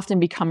 they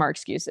often become our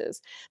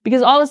excuses.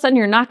 Because all of a sudden,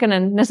 you're not going to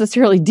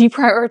necessarily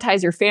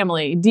deprioritize your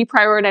family,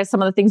 deprioritize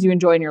some of the things you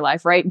enjoy in your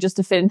life, right? Just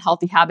to fit in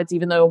healthy habits,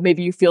 even though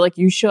maybe you feel like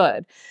you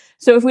should.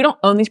 So if we don't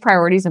own these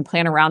priorities and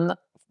plan around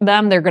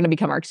them, they're going to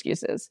become our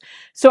excuses.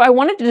 So I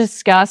wanted to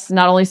discuss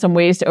not only some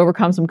ways to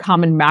overcome some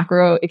common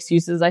macro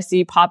excuses I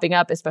see popping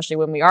up, especially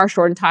when we are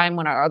short in time,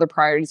 when our other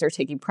priorities are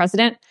taking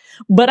precedent,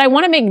 but I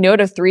want to make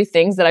note of 3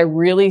 things that I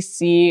really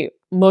see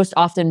most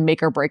often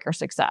make or break our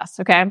success.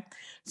 Okay.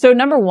 So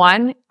number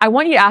 1, I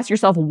want you to ask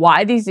yourself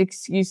why these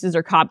excuses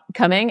are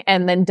coming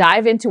and then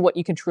dive into what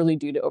you can truly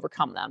do to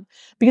overcome them.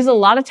 Because a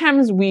lot of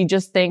times we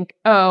just think,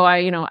 oh,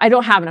 I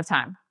don't have enough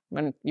time.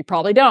 When you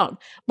probably don't.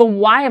 But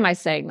why am I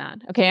saying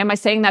that? Okay. Am I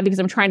saying that because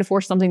I'm trying to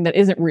force something that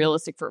isn't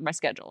realistic for my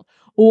schedule?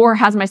 Or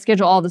has my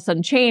schedule all of a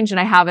sudden changed and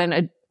I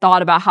haven't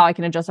thought about how I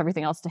can adjust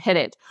everything else to hit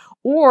it?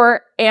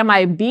 Or am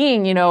I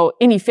being,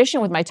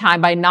 inefficient with my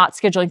time by not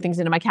scheduling things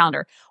into my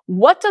calendar?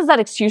 What does that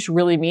excuse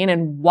really mean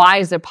and why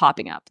is it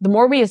popping up? The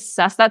more we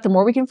assess that, the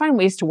more we can find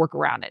ways to work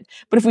around it.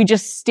 But if we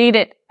just state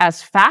it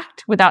as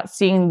fact without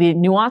seeing the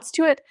nuance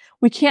to it,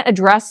 we can't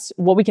address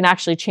what we can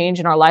actually change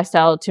in our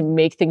lifestyle to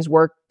make things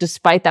work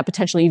despite that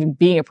potentially even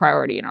being a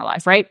priority in our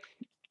life, right?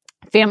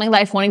 Family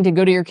life, wanting to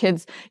go to your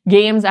kids'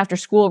 games after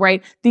school,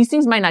 right? These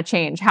things might not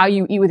change. How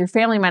you eat with your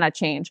family might not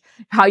change.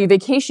 How you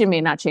vacation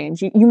may not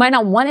change. You might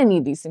not want any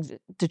of these things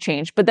to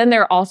change, but then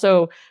there are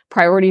also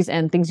priorities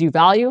and things you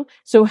value.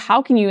 So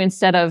how can you,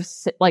 instead of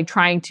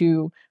trying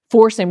to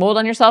force a mold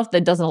on yourself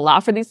that doesn't allow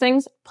for these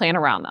things, plan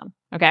around them,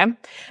 okay?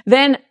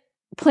 Then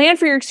plan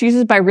for your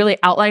excuses by really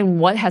outlining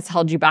what has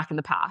held you back in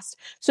the past.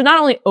 So not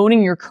only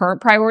owning your current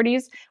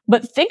priorities,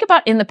 but think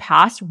about in the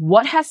past,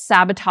 what has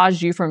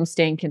sabotaged you from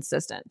staying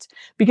consistent?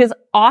 Because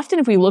often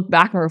if we look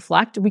back and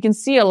reflect, we can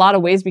see a lot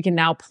of ways we can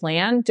now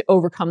plan to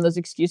overcome those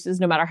excuses,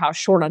 no matter how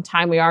short on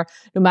time we are,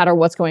 no matter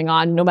what's going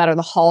on, no matter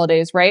the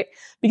holidays, right?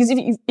 Because if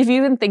you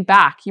even think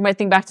back, you might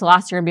think back to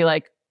last year and be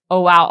like, oh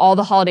wow, all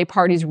the holiday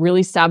parties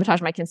really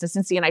sabotaged my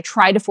consistency. And I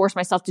tried to force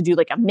myself to do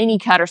like a mini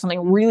cut or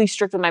something really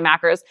strict with my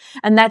macros.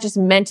 And that just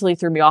mentally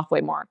threw me off way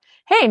more.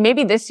 Hey,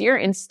 maybe this year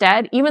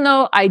instead, even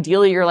though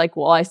ideally you're like,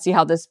 well, I see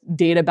how this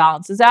data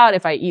balances out.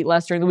 If I eat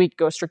less during the week,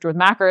 go stricter with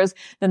macros,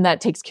 then that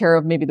takes care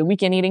of maybe the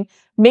weekend eating.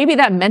 Maybe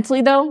that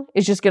mentally though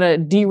is just going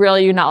to derail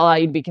you, not allow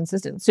you to be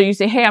consistent. So you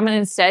say, hey, I'm going to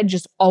instead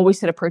just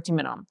always hit a protein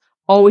minimum,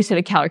 always hit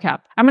a calorie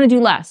cap. I'm going to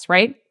do less,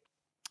 right?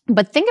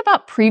 But think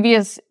about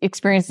previous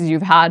experiences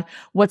you've had,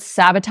 what's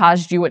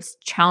sabotaged you, what's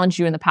challenged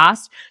you in the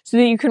past, so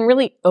that you can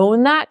really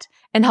own that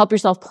and help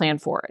yourself plan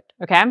for it,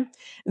 okay?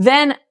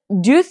 Then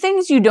do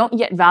things you don't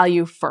yet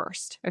value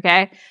first,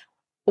 okay?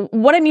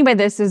 What I mean by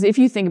this is if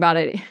you think about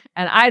it,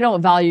 and I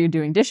don't value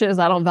doing dishes,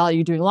 I don't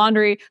value doing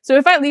laundry, so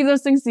if I leave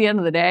those things to the end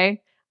of the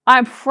day,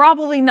 I'm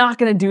probably not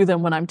going to do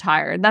them when I'm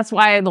tired. That's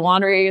why the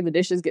laundry and the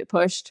dishes get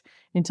pushed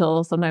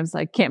until sometimes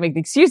I can't make the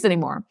excuse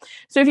anymore.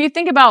 So if you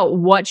think about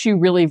what you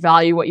really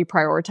value, what you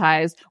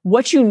prioritize,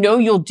 what you know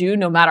you'll do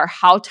no matter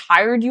how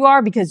tired you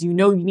are because you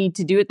know you need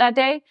to do it that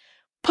day,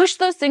 push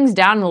those things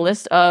down in the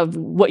list of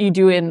what you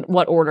do in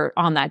what order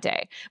on that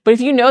day. But if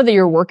you know that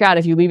your workout,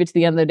 if you leave it to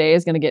the end of the day,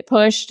 is going to get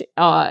pushed,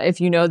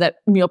 if you know that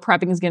meal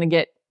prepping is going to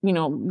get,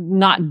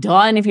 not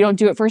done if you don't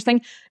do it first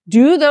thing,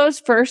 do those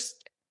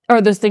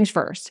things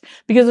first,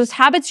 because those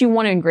habits you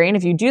want to ingrain,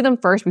 if you do them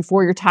first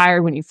before you're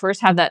tired, when you first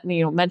have that,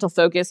 mental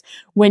focus,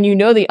 when you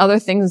know the other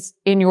things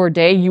in your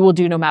day you will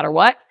do no matter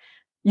what,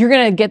 you're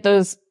going to get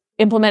those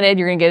implemented.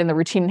 You're going to get in the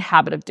routine and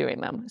habit of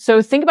doing them.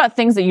 So think about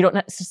things that you don't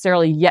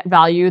necessarily yet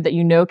value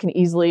that can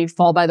easily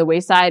fall by the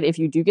wayside if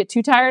you do get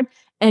too tired,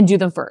 and do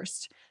them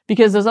first,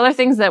 because those other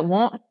things that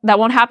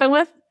won't happen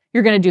with,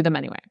 you're going to do them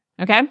anyway.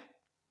 Okay.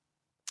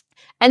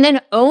 And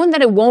then own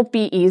that it won't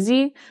be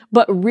easy,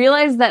 but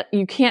realize that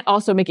you can't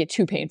also make it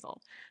too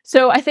painful.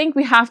 So I think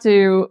we have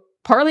to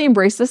partly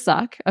embrace the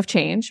suck of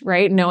change,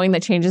 right? Knowing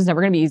that change is never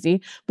going to be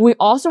easy, but we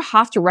also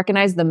have to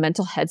recognize the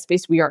mental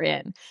headspace we are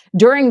in.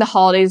 During the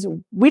holidays,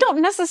 we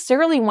don't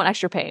necessarily want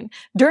extra pain.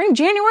 During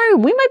January,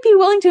 we might be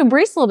willing to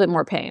embrace a little bit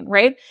more pain,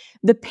 right?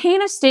 The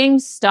pain of staying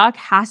stuck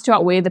has to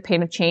outweigh the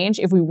pain of change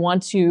if we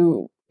want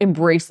to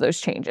embrace those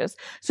changes.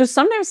 So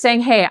sometimes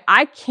saying, hey,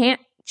 I can't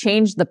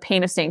change the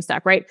pain of staying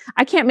stuck, right?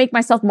 I can't make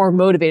myself more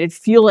motivated,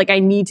 feel like I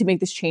need to make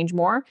this change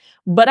more,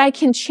 but I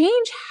can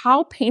change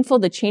how painful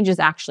the changes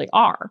actually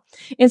are.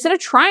 Instead of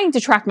trying to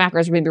track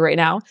macros maybe right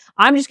now,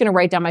 I'm just going to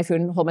write down my food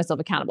and hold myself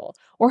accountable.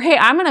 Or, hey,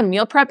 I'm going to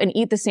meal prep and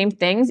eat the same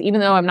things, even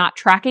though I'm not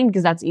tracking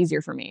because that's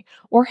easier for me.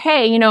 Or,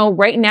 hey,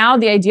 right now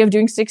the idea of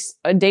doing 6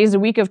 days a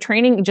week of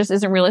training just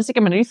isn't realistic.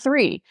 I'm going to do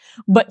 3.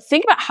 But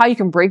think about how you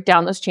can break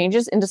down those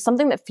changes into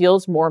something that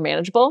feels more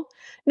manageable,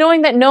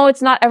 knowing that no,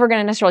 it's not ever going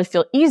to necessarily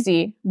feel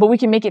easy, but we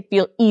can make it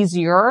feel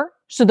easier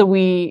so that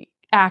we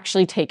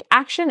actually take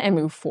action and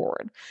move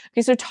forward.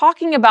 Okay, so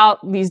talking about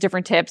these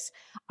different tips,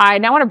 I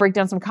now want to break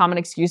down some common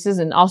excuses,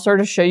 and I'll sort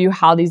of show you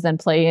how these then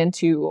play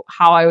into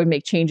how I would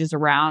make changes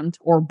around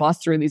or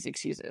bust through these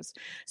excuses.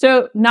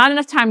 So not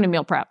enough time to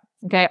meal prep.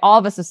 Okay. All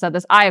of us have said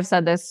this. I have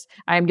said this.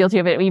 I am guilty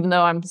of it, even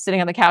though I'm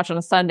sitting on the couch on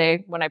a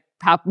Sunday when I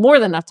have more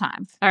than enough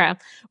time. All right.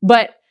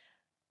 But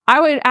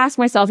I would ask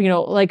myself,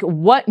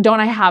 what don't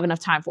I have enough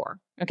time for?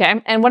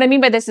 Okay. And what I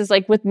mean by this is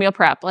like with meal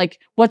prep,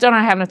 like what don't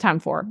I have enough time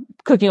for?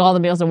 Cooking all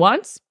the meals at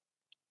once?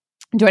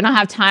 Do I not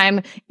have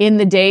time in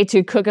the day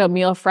to cook a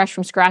meal fresh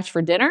from scratch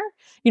for dinner?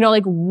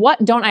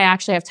 What don't I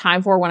actually have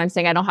time for when I'm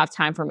saying I don't have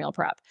time for meal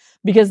prep?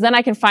 Because then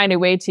I can find a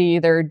way to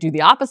either do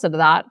the opposite of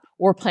that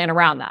or plan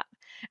around that.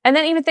 And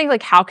then even think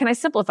like, how can I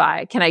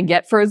simplify? Can I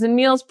get frozen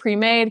meals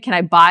pre-made? Can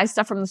I buy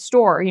stuff from the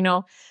store?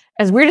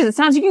 As weird as it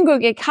sounds, you can go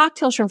get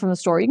cocktail shrimp from the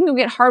store. You can go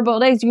get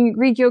hard-boiled eggs. You can get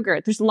Greek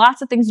yogurt. There's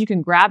lots of things you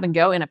can grab and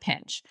go in a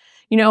pinch.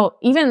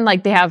 Even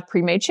like they have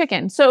pre-made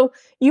chicken. So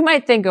you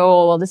might think,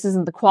 oh, well, this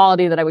isn't the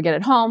quality that I would get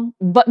at home,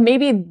 but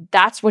maybe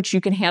that's what you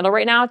can handle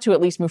right now to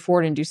at least move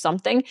forward and do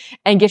something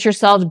and get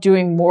yourself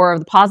doing more of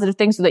the positive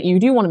things so that you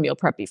do want to meal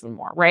prep even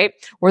more, right?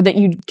 Or that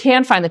you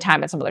can find the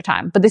time at some other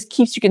time. But this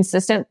keeps you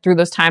consistent through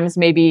those times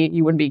maybe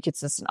you wouldn't be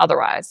consistent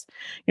otherwise.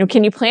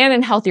 Can you plan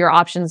in healthier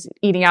options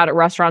eating out at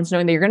restaurants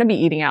knowing that you're going to be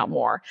eating out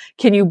more?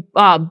 Can you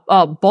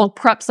bulk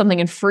prep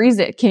something and freeze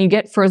it? Can you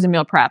get frozen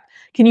meal prep?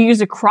 Can you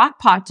use a crock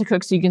pot to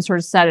cook so you can sort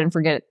of set it and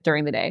forget it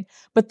during the day?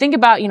 But think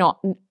about,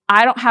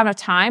 I don't have enough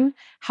time,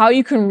 how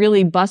you can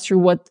really bust through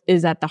what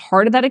is at the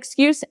heart of that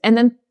excuse. And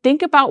then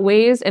think about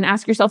ways and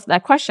ask yourself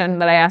that question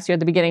that I asked you at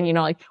the beginning,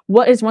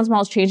 what is one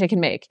small change I can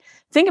make?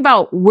 Think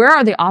about where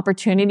are the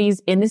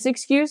opportunities in this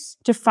excuse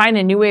to find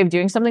a new way of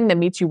doing something that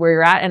meets you where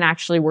you're at and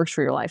actually works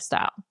for your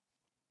lifestyle.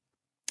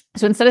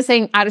 So instead of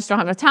saying, I just don't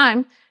have enough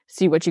time,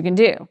 see what you can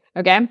do.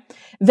 Okay.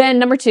 Then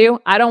number 2,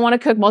 I don't want to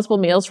cook multiple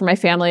meals for my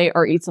family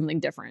or eat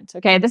something different.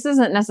 Okay. This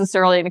isn't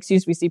necessarily an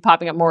excuse we see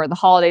popping up more at the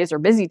holidays or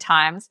busy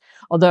times.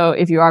 Although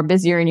if you are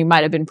busier and you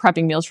might have been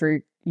prepping meals for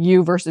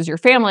you versus your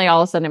family,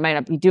 all of a sudden it might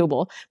not be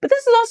doable. But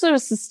this is also a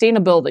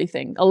sustainability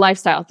thing, a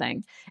lifestyle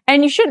thing.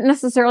 And you shouldn't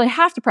necessarily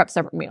have to prep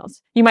separate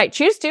meals. You might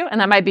choose to,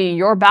 and that might be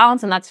your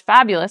balance, and that's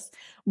fabulous.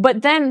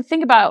 But then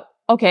think about,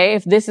 okay,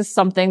 if this is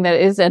something that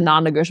is a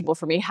non-negotiable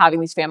for me, having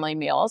these family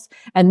meals,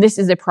 and this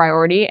is a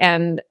priority,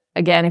 and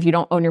again, if you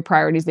don't own your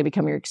priorities, they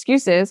become your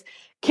excuses.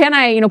 Can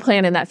I,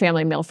 plan in that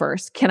family meal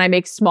first? Can I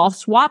make small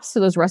swaps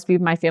to those recipes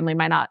my family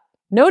might not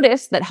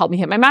notice that help me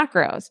hit my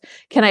macros?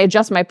 Can I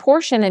adjust my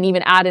portion and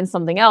even add in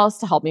something else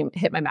to help me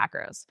hit my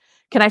macros?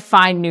 Can I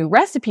find new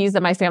recipes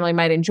that my family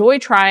might enjoy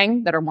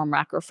trying that are more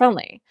macro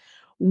friendly?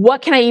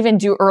 What can I even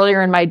do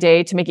earlier in my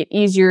day to make it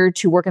easier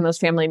to work in those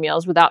family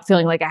meals without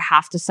feeling like I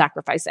have to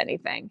sacrifice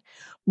anything?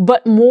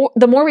 But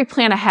the more we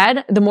plan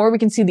ahead, the more we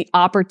can see the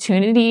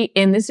opportunity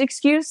in this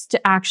excuse to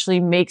actually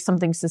make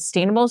something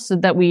sustainable so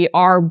that we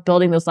are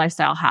building those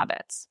lifestyle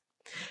habits.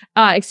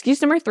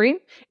 Excuse number 3,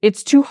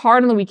 it's too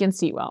hard on the weekends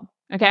to eat well.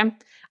 Okay.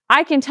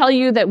 I can tell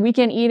you that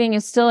weekend eating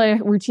is still a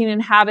routine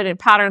and habit and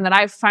pattern that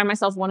I find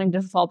myself wanting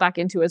to fall back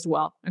into as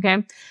well.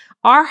 Okay.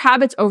 Our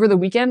habits over the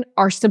weekend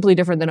are simply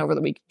different than over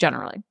the week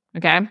generally.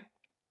 Okay.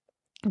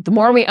 The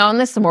more we own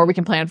this, the more we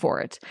can plan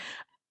for it.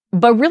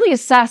 But really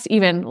assess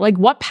even like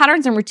what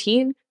patterns and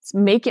routines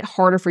make it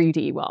harder for you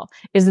to eat well.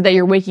 Is it that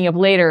you're waking up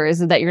later?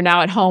 Is it that you're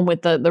now at home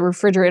with the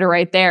refrigerator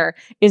right there?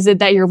 Is it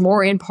that you're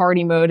more in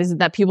party mode? Is it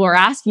that people are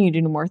asking you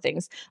to do more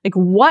things? Like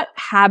what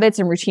habits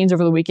and routines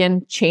over the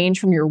weekend change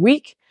from your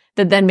week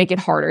that then make it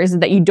harder? Is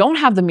it that you don't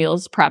have the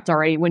meals prepped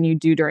already when you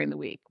do during the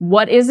week?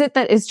 What is it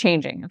that is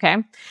changing? Okay.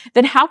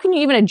 Then how can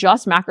you even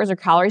adjust macros or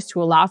calories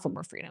to allow for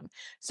more freedom?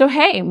 So,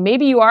 hey,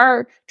 maybe you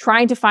are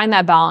trying to find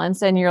that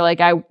balance and you're like,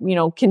 I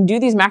can do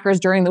these macros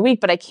during the week,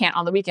 but I can't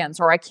on the weekends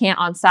or I can't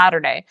on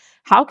Saturday.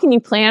 How can you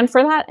plan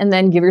for that and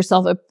then give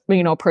yourself a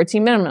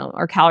protein minimum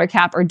or calorie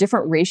cap or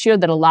different ratio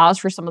that allows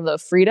for some of the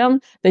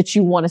freedom that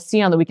you want to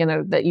see on the weekend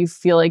or that you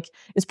feel like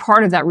is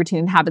part of that routine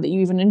and habit that you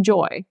even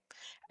enjoy?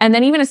 And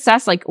then even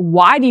assess, like,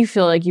 why do you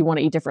feel like you want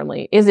to eat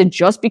differently? Is it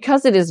just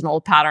because it is an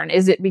old pattern?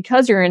 Is it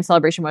because you're in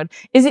celebration mode?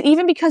 Is it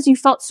even because you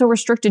felt so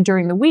restricted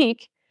during the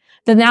week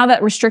that now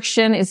that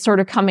restriction is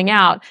sort of coming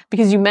out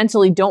because you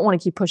mentally don't want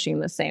to keep pushing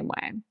the same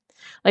way?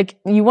 Like,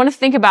 you want to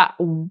think about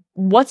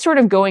what's sort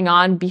of going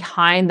on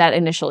behind that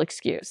initial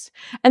excuse.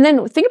 And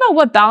then think about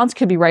what balance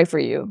could be right for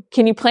you.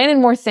 Can you plan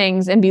in more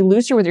things and be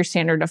looser with your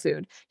standard of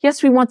food?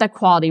 Yes, we want that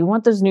quality. We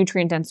want those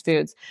nutrient-dense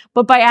foods.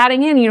 But by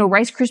adding in,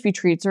 Rice Krispie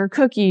treats or a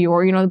cookie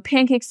or, the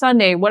pancake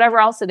sundae, whatever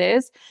else it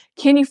is,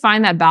 can you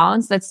find that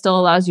balance that still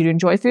allows you to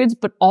enjoy foods,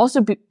 but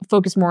also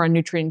focus more on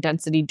nutrient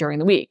density during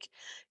the week?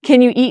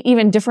 Can you eat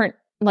even different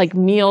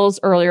meals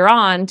earlier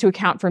on to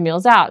account for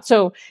meals out?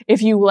 So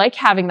if you like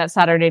having that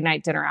Saturday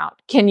night dinner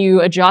out, can you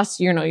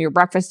adjust, your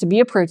breakfast to be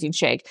a protein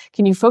shake?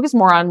 Can you focus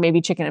more on maybe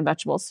chicken and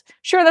vegetables?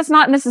 Sure, that's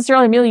not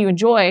necessarily a meal you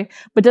enjoy,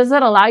 but does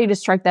that allow you to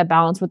strike that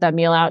balance with that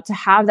meal out to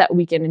have that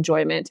weekend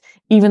enjoyment,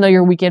 even though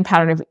your weekend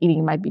pattern of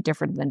eating might be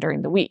different than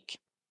during the week?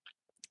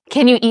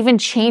 Can you even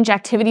change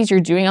activities you're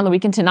doing on the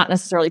weekend to not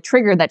necessarily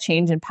trigger that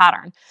change in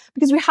pattern?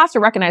 Because we have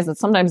to recognize that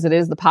sometimes it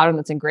is the pattern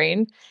that's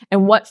ingrained,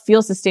 and what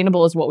feels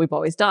sustainable is what we've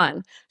always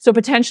done. So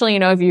potentially,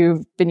 if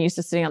you've been used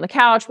to sitting on the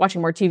couch,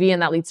 watching more TV,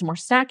 and that leads to more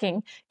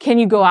snacking, can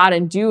you go out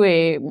and do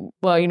a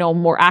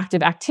more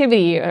active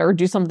activity or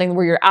do something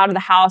where you're out of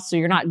the house so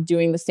you're not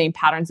doing the same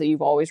patterns that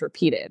you've always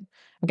repeated?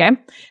 Okay.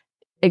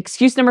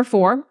 Excuse number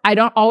 4, I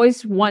don't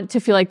always want to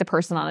feel like the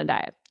person on a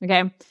diet.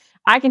 Okay.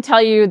 I can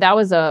tell you that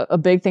was a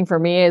big thing for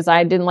me, is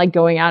I didn't like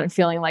going out and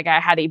feeling like I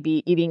had to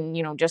be eating,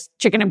 just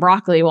chicken and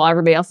broccoli while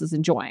everybody else is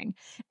enjoying.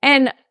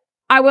 And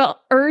I will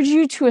urge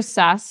you to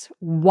assess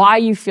why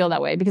you feel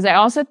that way, because I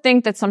also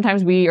think that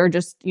sometimes we are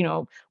just,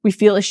 we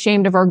feel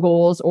ashamed of our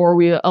goals, or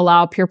we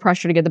allow peer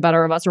pressure to get the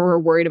better of us, or we're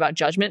worried about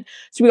judgment.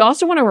 So we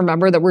also want to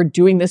remember that we're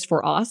doing this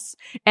for us.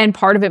 And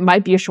part of it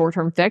might be a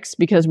short-term fix,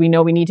 because we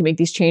know we need to make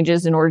these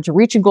changes in order to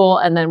reach a goal.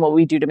 And then what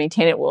we do to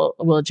maintain it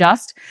will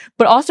adjust.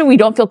 But also we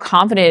don't feel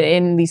confident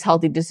in these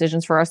healthy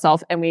decisions for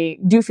ourselves, and we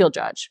do feel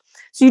judged.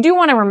 So you do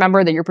want to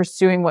remember that you're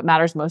pursuing what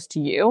matters most to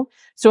you.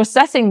 So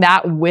assessing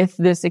that with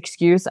this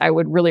excuse, I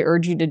would really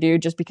urge you to do,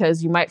 just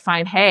because you might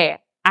find, hey,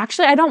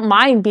 actually, I don't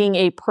mind being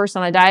a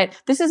person on a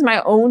diet. This is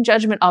my own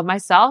judgment of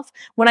myself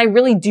when I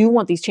really do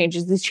want these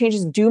changes. These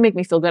changes do make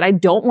me feel good. I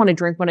don't want to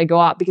drink when I go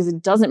out because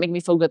it doesn't make me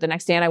feel good the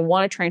next day, and I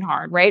want to train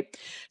hard, right?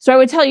 So I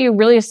would tell you,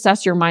 really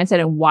assess your mindset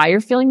and why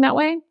you're feeling that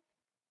way.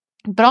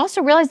 But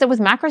also realize that with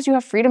macros, you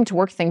have freedom to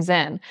work things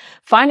in,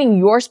 finding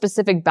your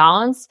specific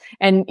balance,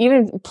 and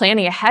even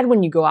planning ahead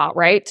when you go out,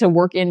 right? To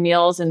work in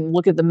meals and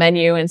look at the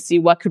menu and see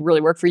what could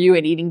really work for you,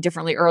 and eating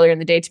differently earlier in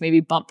the day to maybe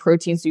bump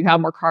protein so you have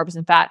more carbs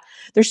and fat.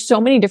 There's so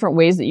many different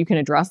ways that you can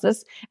address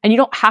this, and you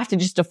don't have to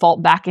just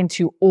default back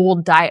into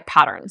old diet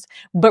patterns,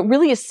 but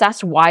really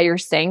assess why you're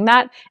saying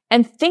that,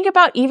 and think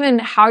about even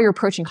how you're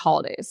approaching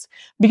holidays.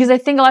 Because I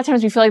think a lot of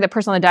times we feel like that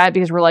person on the diet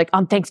because we're like,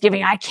 on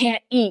Thanksgiving, I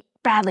can't eat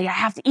badly. I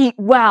have to eat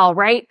well,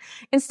 right?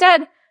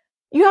 Instead,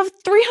 you have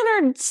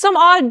 300 some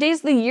odd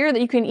days of the year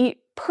that you can eat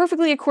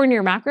perfectly according to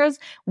your macros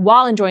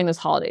while enjoying those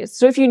holidays.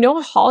 So if you know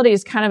a holiday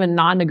is kind of a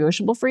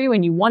non-negotiable for you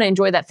and you want to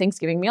enjoy that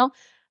Thanksgiving meal,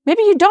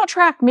 maybe you don't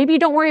track, maybe you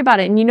don't worry about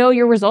it. And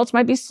your results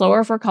might be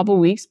slower for a couple of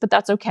weeks, but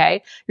that's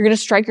okay. You're going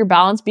to strike your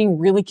balance being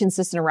really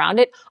consistent around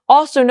it.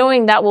 Also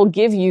knowing that will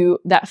give you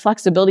that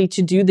flexibility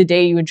to do the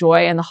day you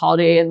enjoy and the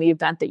holiday and the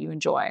event that you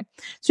enjoy.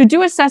 So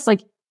do assess,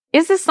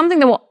 is this something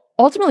that will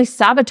ultimately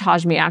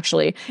sabotage me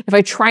actually if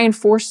I try and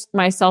force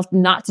myself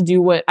not to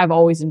do what I've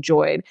always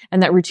enjoyed,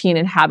 and that routine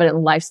and habit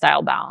and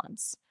lifestyle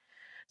balance.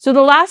 So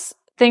the last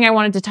thing I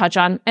wanted to touch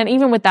on, and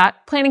even with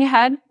that, planning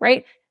ahead,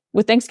 right?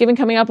 With Thanksgiving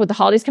coming up, with the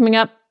holidays coming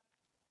up,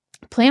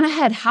 plan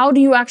ahead. How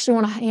do you actually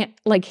want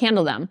to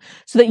handle them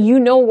so that you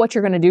know what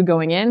you're going to do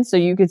going in? So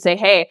you could say,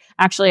 hey,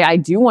 actually, I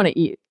do want to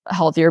eat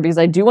healthier because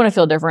I do want to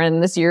feel different.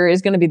 And this year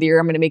is going to be the year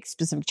I'm going to make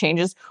specific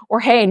changes. Or,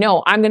 hey,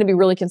 no, I'm going to be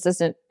really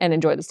consistent and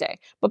enjoy this day.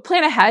 But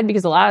plan ahead,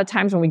 because a lot of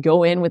times when we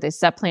go in with a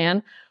set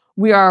plan,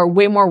 we are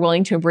way more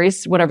willing to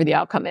embrace whatever the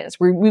outcome is.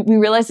 We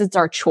realize it's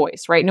our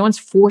choice, right? No one's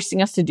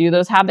forcing us to do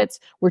those habits.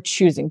 We're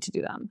choosing to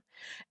do them.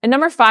 And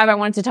number 5 I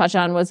wanted to touch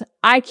on was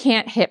I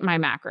can't hit my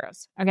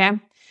macros. Okay.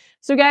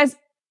 So guys,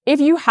 if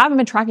you haven't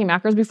been tracking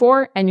macros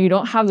before and you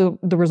don't have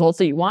the results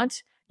that you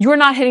want, you're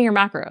not hitting your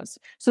macros.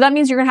 So that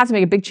means you're going to have to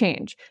make a big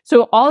change.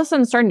 So all of a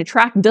sudden starting to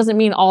track doesn't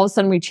mean all of a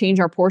sudden we change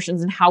our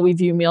portions and how we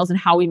view meals and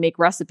how we make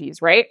recipes,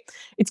 right?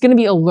 It's going to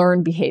be a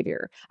learned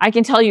behavior. I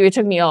can tell you it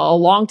took me a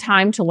long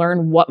time to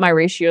learn what my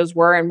ratios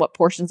were and what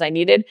portions I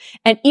needed.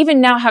 And even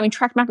now, having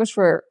tracked macros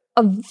for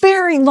a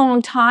very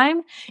long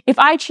time, if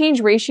I change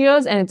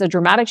ratios and it's a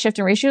dramatic shift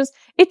in ratios,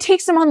 it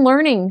takes some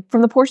unlearning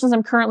from the portions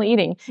I'm currently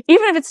eating.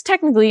 Even if it's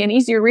technically an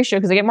easier ratio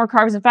because I get more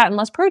carbs and fat and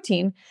less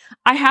protein,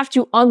 I have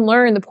to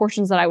unlearn the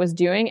portions that I was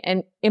doing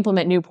and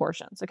implement new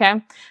portions,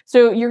 okay?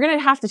 So you're going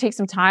to have to take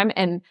some time.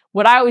 And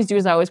what I always do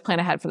is I always plan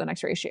ahead for the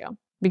next ratio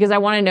because I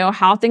want to know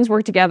how things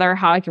work together,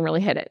 how I can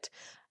really hit it.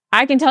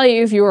 I can tell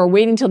you if you are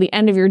waiting till the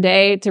end of your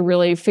day to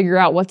really figure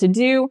out what to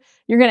do,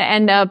 you're going to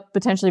end up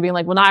potentially being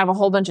like, well, now I have a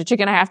whole bunch of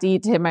chicken I have to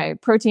eat to hit my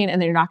protein,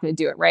 and then you're not going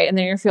to do it, right? And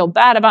then you're going to feel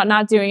bad about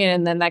not doing it,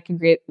 and then that can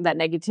create that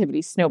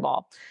negativity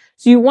snowball.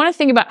 So you want to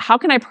think about how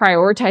can I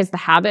prioritize the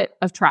habit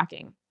of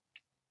tracking?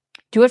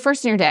 Do it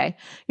first in your day.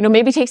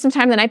 Maybe take some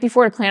time the night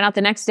before to plan out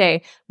the next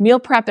day. Meal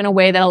prep in a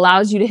way that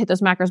allows you to hit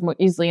those macros more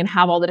easily and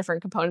have all the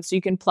different components so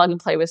you can plug and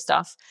play with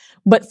stuff.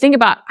 But think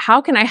about,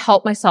 how can I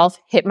help myself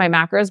hit my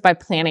macros by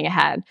planning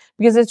ahead?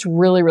 Because it's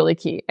really, really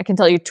key. I can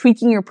tell you,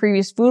 tweaking your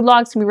previous food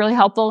logs can be really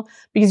helpful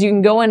because you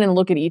can go in and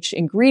look at each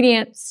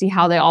ingredient, see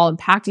how they all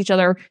impact each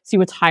other, see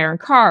what's higher in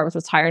carbs,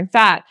 what's higher in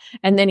fat,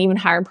 and then even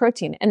higher in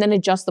protein, and then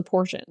adjust the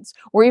portions.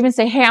 Or even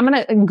say, hey, I'm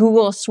going to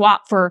Google a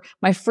swap for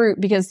my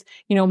fruit because,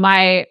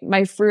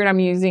 my fruit, I'm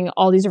using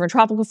all these different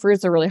tropical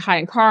fruits. They're really high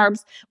in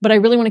carbs, but I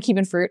really want to keep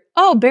in fruit.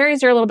 Oh,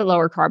 berries are a little bit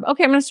lower carb.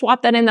 Okay, I'm going to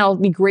swap that in. That'll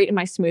be great in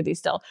my smoothie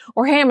still.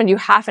 Or hey, I'm going to do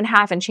half and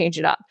half and change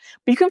it up.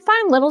 But you can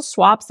find little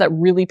swaps that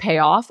really pay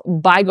off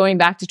by going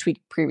back to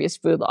tweak previous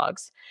food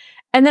logs.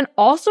 And then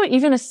also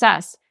even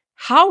assess,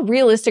 how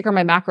realistic are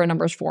my macro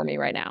numbers for me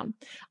right now?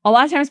 A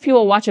lot of times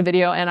people watch a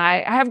video, and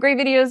I have great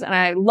videos and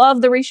I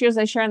love the ratios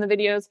I share in the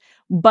videos,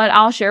 but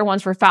I'll share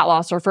ones for fat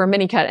loss or for a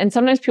mini cut. And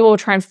sometimes people will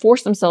try and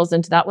force themselves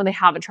into that when they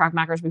haven't tracked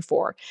macros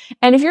before.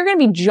 And if you're going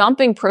to be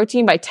jumping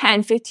protein by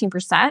 10,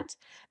 15%,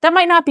 that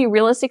might not be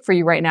realistic for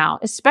you right now,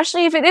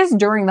 especially if it is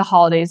during the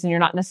holidays and you're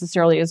not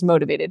necessarily as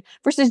motivated.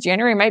 Versus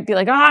January might be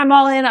like, I'm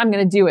all in, I'm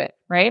going to do it,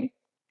 right?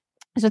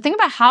 So think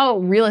about how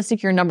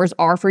realistic your numbers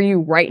are for you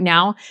right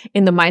now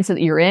in the mindset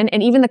that you're in,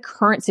 and even the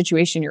current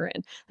situation you're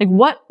in. Like,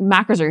 what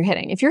macros are you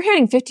hitting? If you're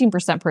hitting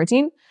 15%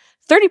 protein,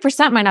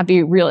 30% might not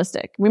be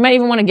realistic. We might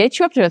even want to get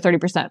you up to a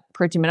 30%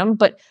 protein minimum,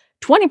 but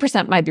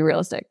 20% might be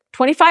realistic.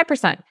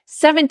 25%,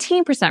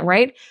 17%,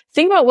 right?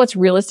 Think about what's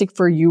realistic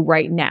for you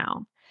right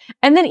now.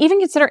 And then even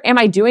consider, am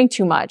I doing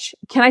too much?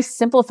 Can I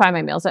simplify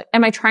my meals?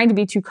 Am I trying to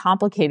be too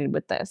complicated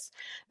with this?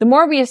 The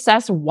more we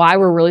assess why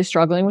we're really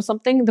struggling with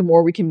something, the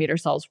more we can meet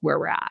ourselves where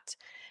we're at.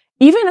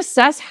 Even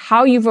assess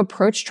how you've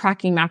approached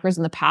tracking macros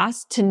in the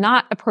past to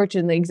not approach it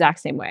in the exact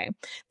same way.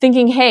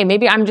 Thinking, hey,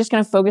 maybe I'm just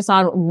going to focus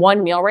on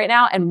one meal right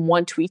now and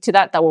one tweak to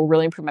that will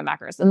really improve my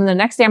macros. And then the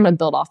next day I'm going to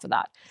build off of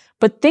that.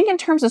 But think in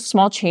terms of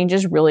small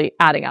changes really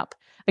adding up.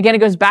 Again, it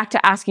goes back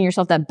to asking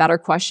yourself that better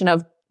question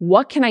of,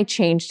 what can I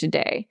change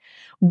today?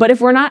 But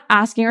if we're not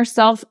asking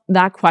ourselves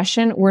that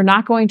question, we're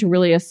not going to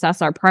really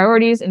assess our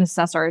priorities and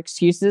assess our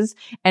excuses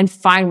and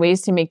find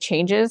ways to make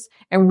changes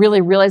and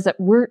really realize that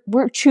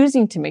we're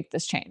choosing to make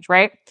this change,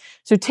 right?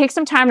 So take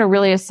some time to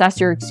really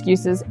assess your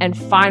excuses and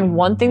find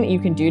one thing that you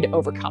can do to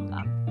overcome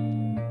them.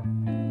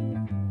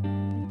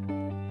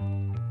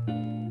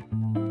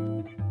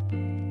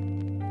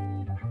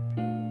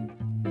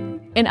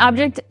 An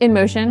object in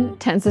motion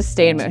tends to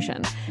stay in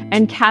motion.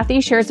 And Kathy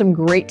shared some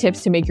great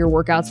tips to make your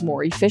workouts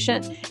more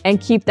efficient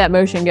and keep that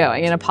motion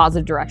going in a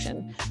positive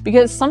direction,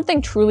 because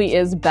something truly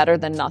is better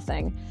than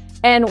nothing.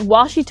 And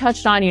while she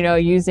touched on,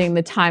 using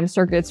the time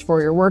circuits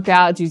for your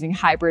workouts, using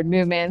hybrid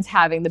movements,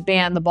 having the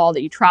band, the ball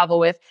that you travel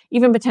with,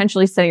 even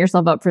potentially setting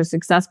yourself up for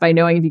success by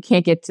knowing if you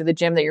can't get to the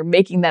gym that you're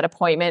making that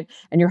appointment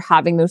and you're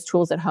having those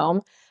tools at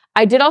home,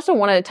 I did also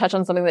want to touch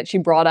on something that she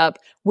brought up,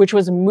 which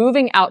was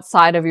moving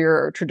outside of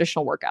your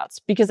traditional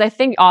workouts. Because I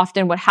think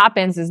often what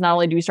happens is not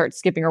only do we start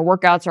skipping our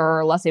workouts or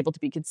are less able to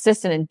be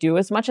consistent and do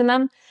as much in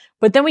them,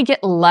 but then we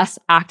get less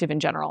active in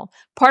general.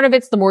 Part of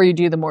it's the more you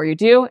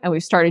do, and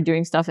we've started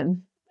doing stuff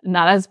in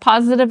not as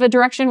positive a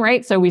direction,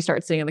 right? So we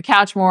start sitting on the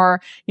couch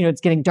more, it's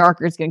getting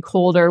darker, it's getting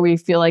colder. We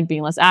feel like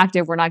being less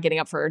active. We're not getting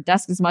up for our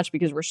desk as much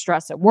because we're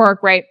stressed at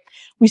work, right?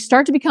 We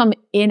start to become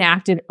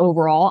inactive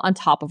overall on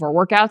top of our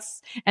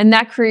workouts. And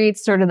that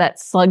creates sort of that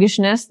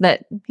sluggishness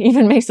that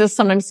even makes us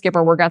sometimes skip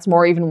our workouts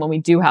more, even when we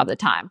do have the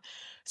time.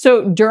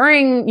 So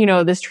during,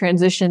 this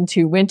transition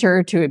to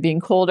winter, to it being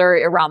colder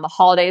around the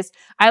holidays,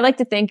 I like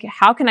to think,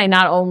 how can I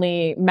not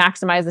only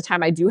maximize the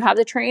time I do have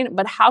to train,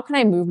 but how can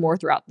I move more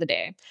throughout the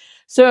day?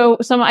 So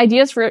some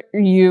ideas for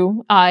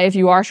you, if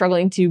you are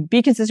struggling to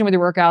be consistent with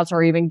your workouts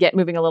or even get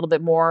moving a little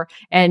bit more,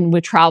 and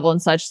with travel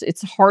and such,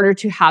 it's harder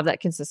to have that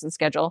consistent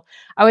schedule.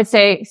 I would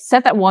say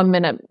set that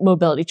 1-minute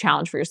mobility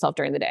challenge for yourself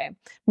during the day.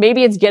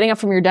 Maybe it's getting up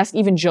from your desk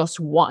even just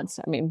once.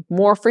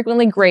 More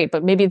frequently, great,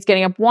 but maybe it's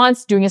getting up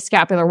once, doing a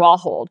scapular wall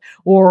hold,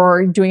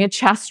 or doing a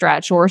chest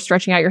stretch, or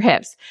stretching out your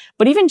hips.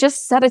 But even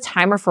just set a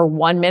timer for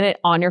 1 minute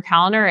on your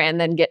calendar and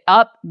then get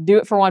up, do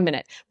it for 1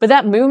 minute. But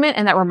that movement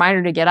and that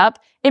reminder to get up,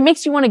 it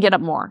makes you want to get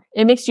up more.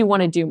 It makes you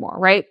want to do more,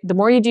 right? The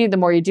more you do, and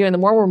the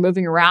more we're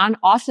moving around,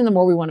 often the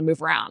more we want to move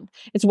around.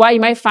 It's why you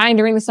might find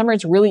during the summer,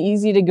 it's really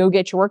easy to go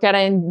get your workout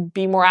in,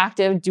 be more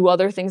active, do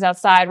other things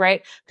outside,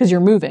 right? Because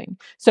you're moving.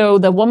 So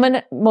the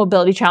 1-minute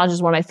mobility challenge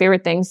is one of my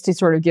favorite things to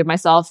sort of give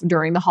myself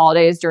during the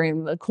holidays,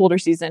 during the colder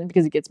season,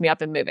 because it gets me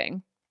up and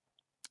moving.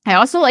 I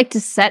also like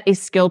to set a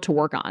skill to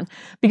work on,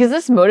 because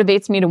this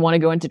motivates me to want to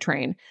go into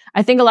train.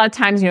 I think a lot of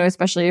times,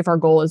 especially if our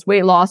goal is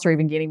weight loss or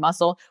even gaining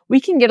muscle, we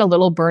can get a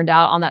little burned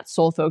out on that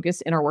sole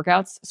focus in our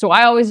workouts. So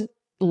I always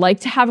like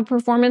to have a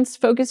performance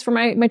focus for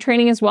my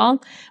training as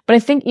well. But I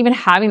think even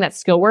having that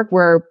skill work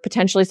where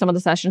potentially some of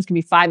the sessions can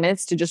be 5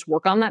 minutes to just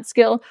work on that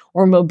skill,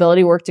 or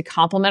mobility work to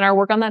complement our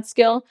work on that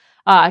skill,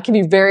 can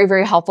be very,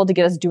 very helpful to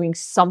get us doing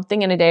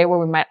something in a day where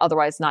we might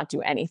otherwise not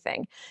do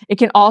anything. It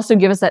can also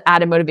give us that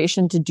added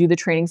motivation to do the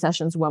training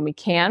sessions when we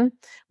can,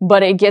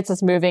 but it gets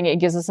us moving. It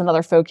gives us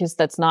another focus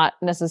that's not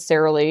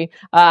necessarily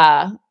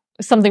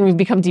something we've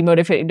become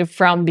demotivated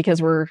from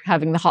because we're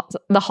having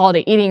the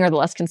holiday eating or the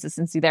less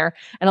consistency there.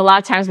 And a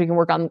lot of times we can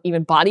work on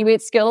even body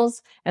weight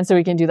skills. And so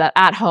we can do that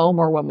at home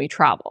or when we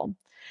travel.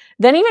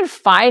 Then even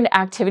find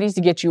activities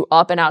to get you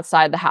up and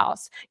outside the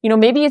house.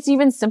 Maybe it's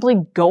even simply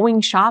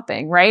going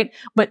shopping, right?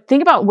 But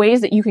think about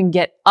ways that you can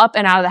get up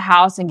and out of the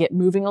house and get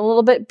moving a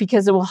little bit,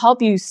 because it will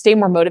help you stay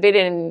more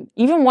motivated and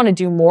even want to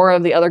do more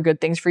of the other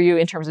good things for you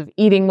in terms of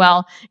eating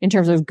well, in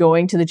terms of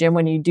going to the gym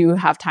when you do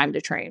have time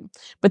to train.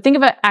 But think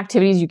about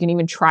activities you can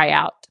even try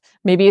out.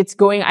 Maybe it's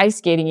going ice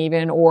skating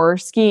even, or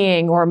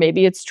skiing, or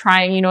maybe it's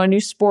trying, a new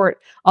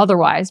sport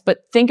otherwise.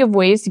 But think of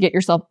ways to get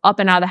yourself up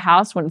and out of the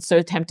house when it's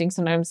so tempting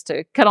sometimes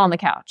to cuddle on the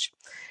couch.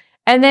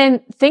 And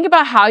then think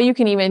about how you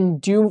can even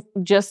do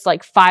just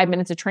like 5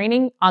 minutes of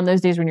training on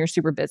those days when you're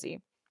super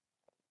busy.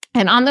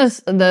 And on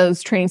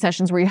those training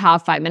sessions where you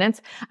have 5 minutes,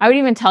 I would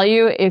even tell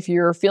you, if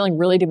you're feeling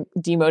really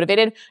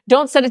demotivated,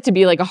 don't set it to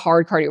be like a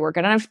hard cardio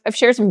workout. And I've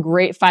shared some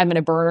great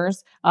 5-minute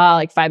burners,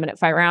 like 5-minute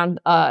fight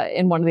round,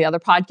 in one of the other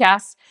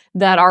podcasts,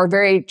 that are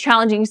very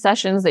challenging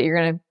sessions that you're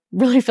going to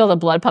really feel the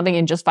blood pumping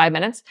in just 5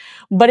 minutes.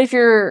 But if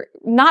you're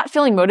not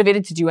feeling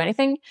motivated to do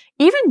anything,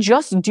 even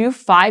just do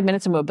 5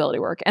 minutes of mobility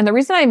work. And the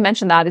reason I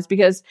mention that is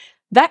because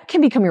that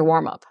can become your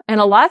warm up. And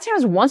a lot of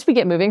times once we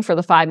get moving for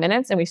the 5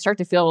 minutes and we start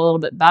to feel a little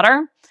bit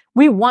better,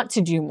 we want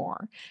to do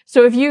more.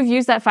 So if you've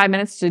used that 5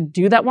 minutes to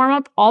do that warm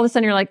up, all of a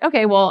sudden you're like,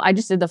 okay, well, I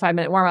just did the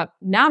 5-minute warm up.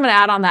 Now I'm going to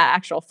add on that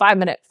actual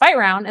 5-minute fight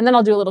round, and then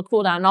I'll do a little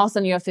cool down, and all of a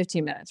sudden you have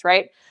 15 minutes,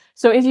 right?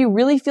 So if you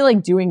really feel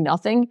like doing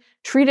nothing,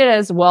 treat it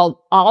as,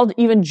 well, I'll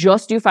even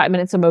just do 5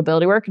 minutes of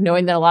mobility work,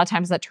 knowing that a lot of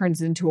times that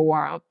turns into a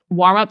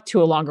warm up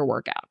to a longer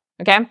workout.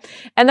 Okay.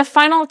 And the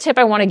final tip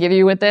I want to give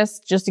you with this,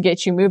 just to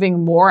get you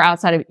moving more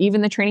outside of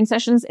even the training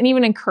sessions and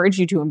even encourage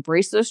you to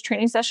embrace those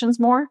training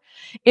sessions more,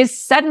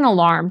 is set an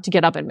alarm to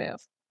get up and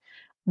move.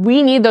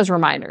 We need those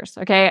reminders.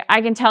 Okay. I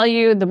can tell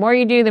you, the more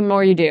you do, the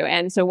more you do.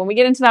 And so when we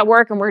get into that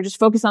work and we're just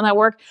focused on that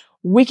work,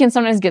 we can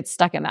sometimes get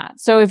stuck in that.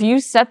 So if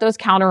you set those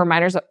calendar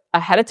reminders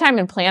ahead of time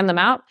and plan them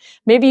out,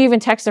 maybe even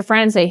text a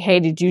friend and say,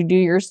 hey, did you do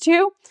yours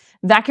too?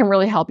 That can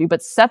really help you.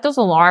 But set those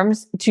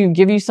alarms to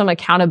give you some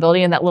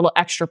accountability and that little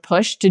extra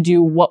push to do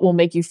what will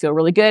make you feel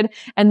really good.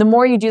 And the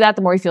more you do that,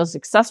 the more you feel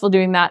successful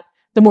doing that,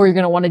 the more you're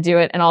going to want to do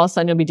it. And all of a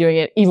sudden you'll be doing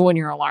it even when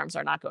your alarms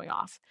are not going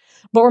off.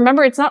 But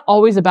remember, it's not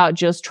always about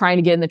just trying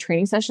to get in the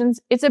training sessions.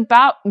 It's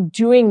about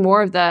doing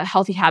more of the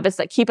healthy habits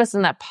that keep us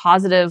in that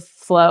positive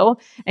flow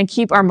and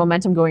keep our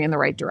momentum going in the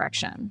right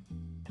direction.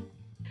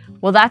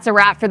 Well, that's a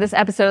wrap for this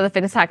episode of the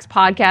Fitness Hacks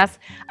podcast.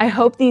 I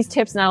hope these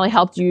tips not only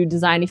helped you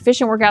design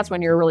efficient workouts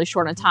when you're really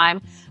short on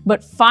time,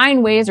 but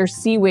find ways or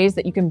see ways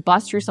that you can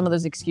bust through some of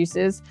those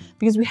excuses,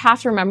 because we have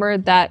to remember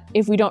that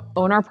if we don't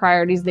own our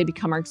priorities, they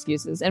become our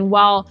excuses. And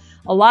while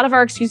a lot of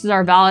our excuses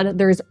are valid,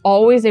 there's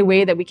always a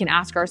way that we can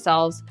ask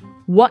ourselves,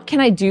 what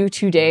can I do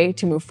today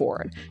to move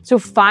forward? So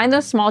find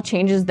those small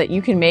changes that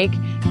you can make,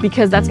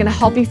 because that's going to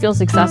help you feel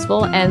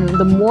successful. And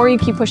the more you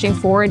keep pushing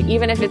forward,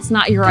 even if it's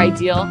not your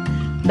ideal,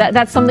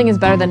 that something is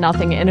better than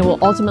nothing, and it will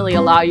ultimately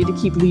allow you to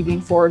keep leaping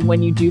forward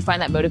when you do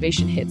find that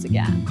motivation hits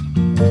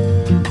again.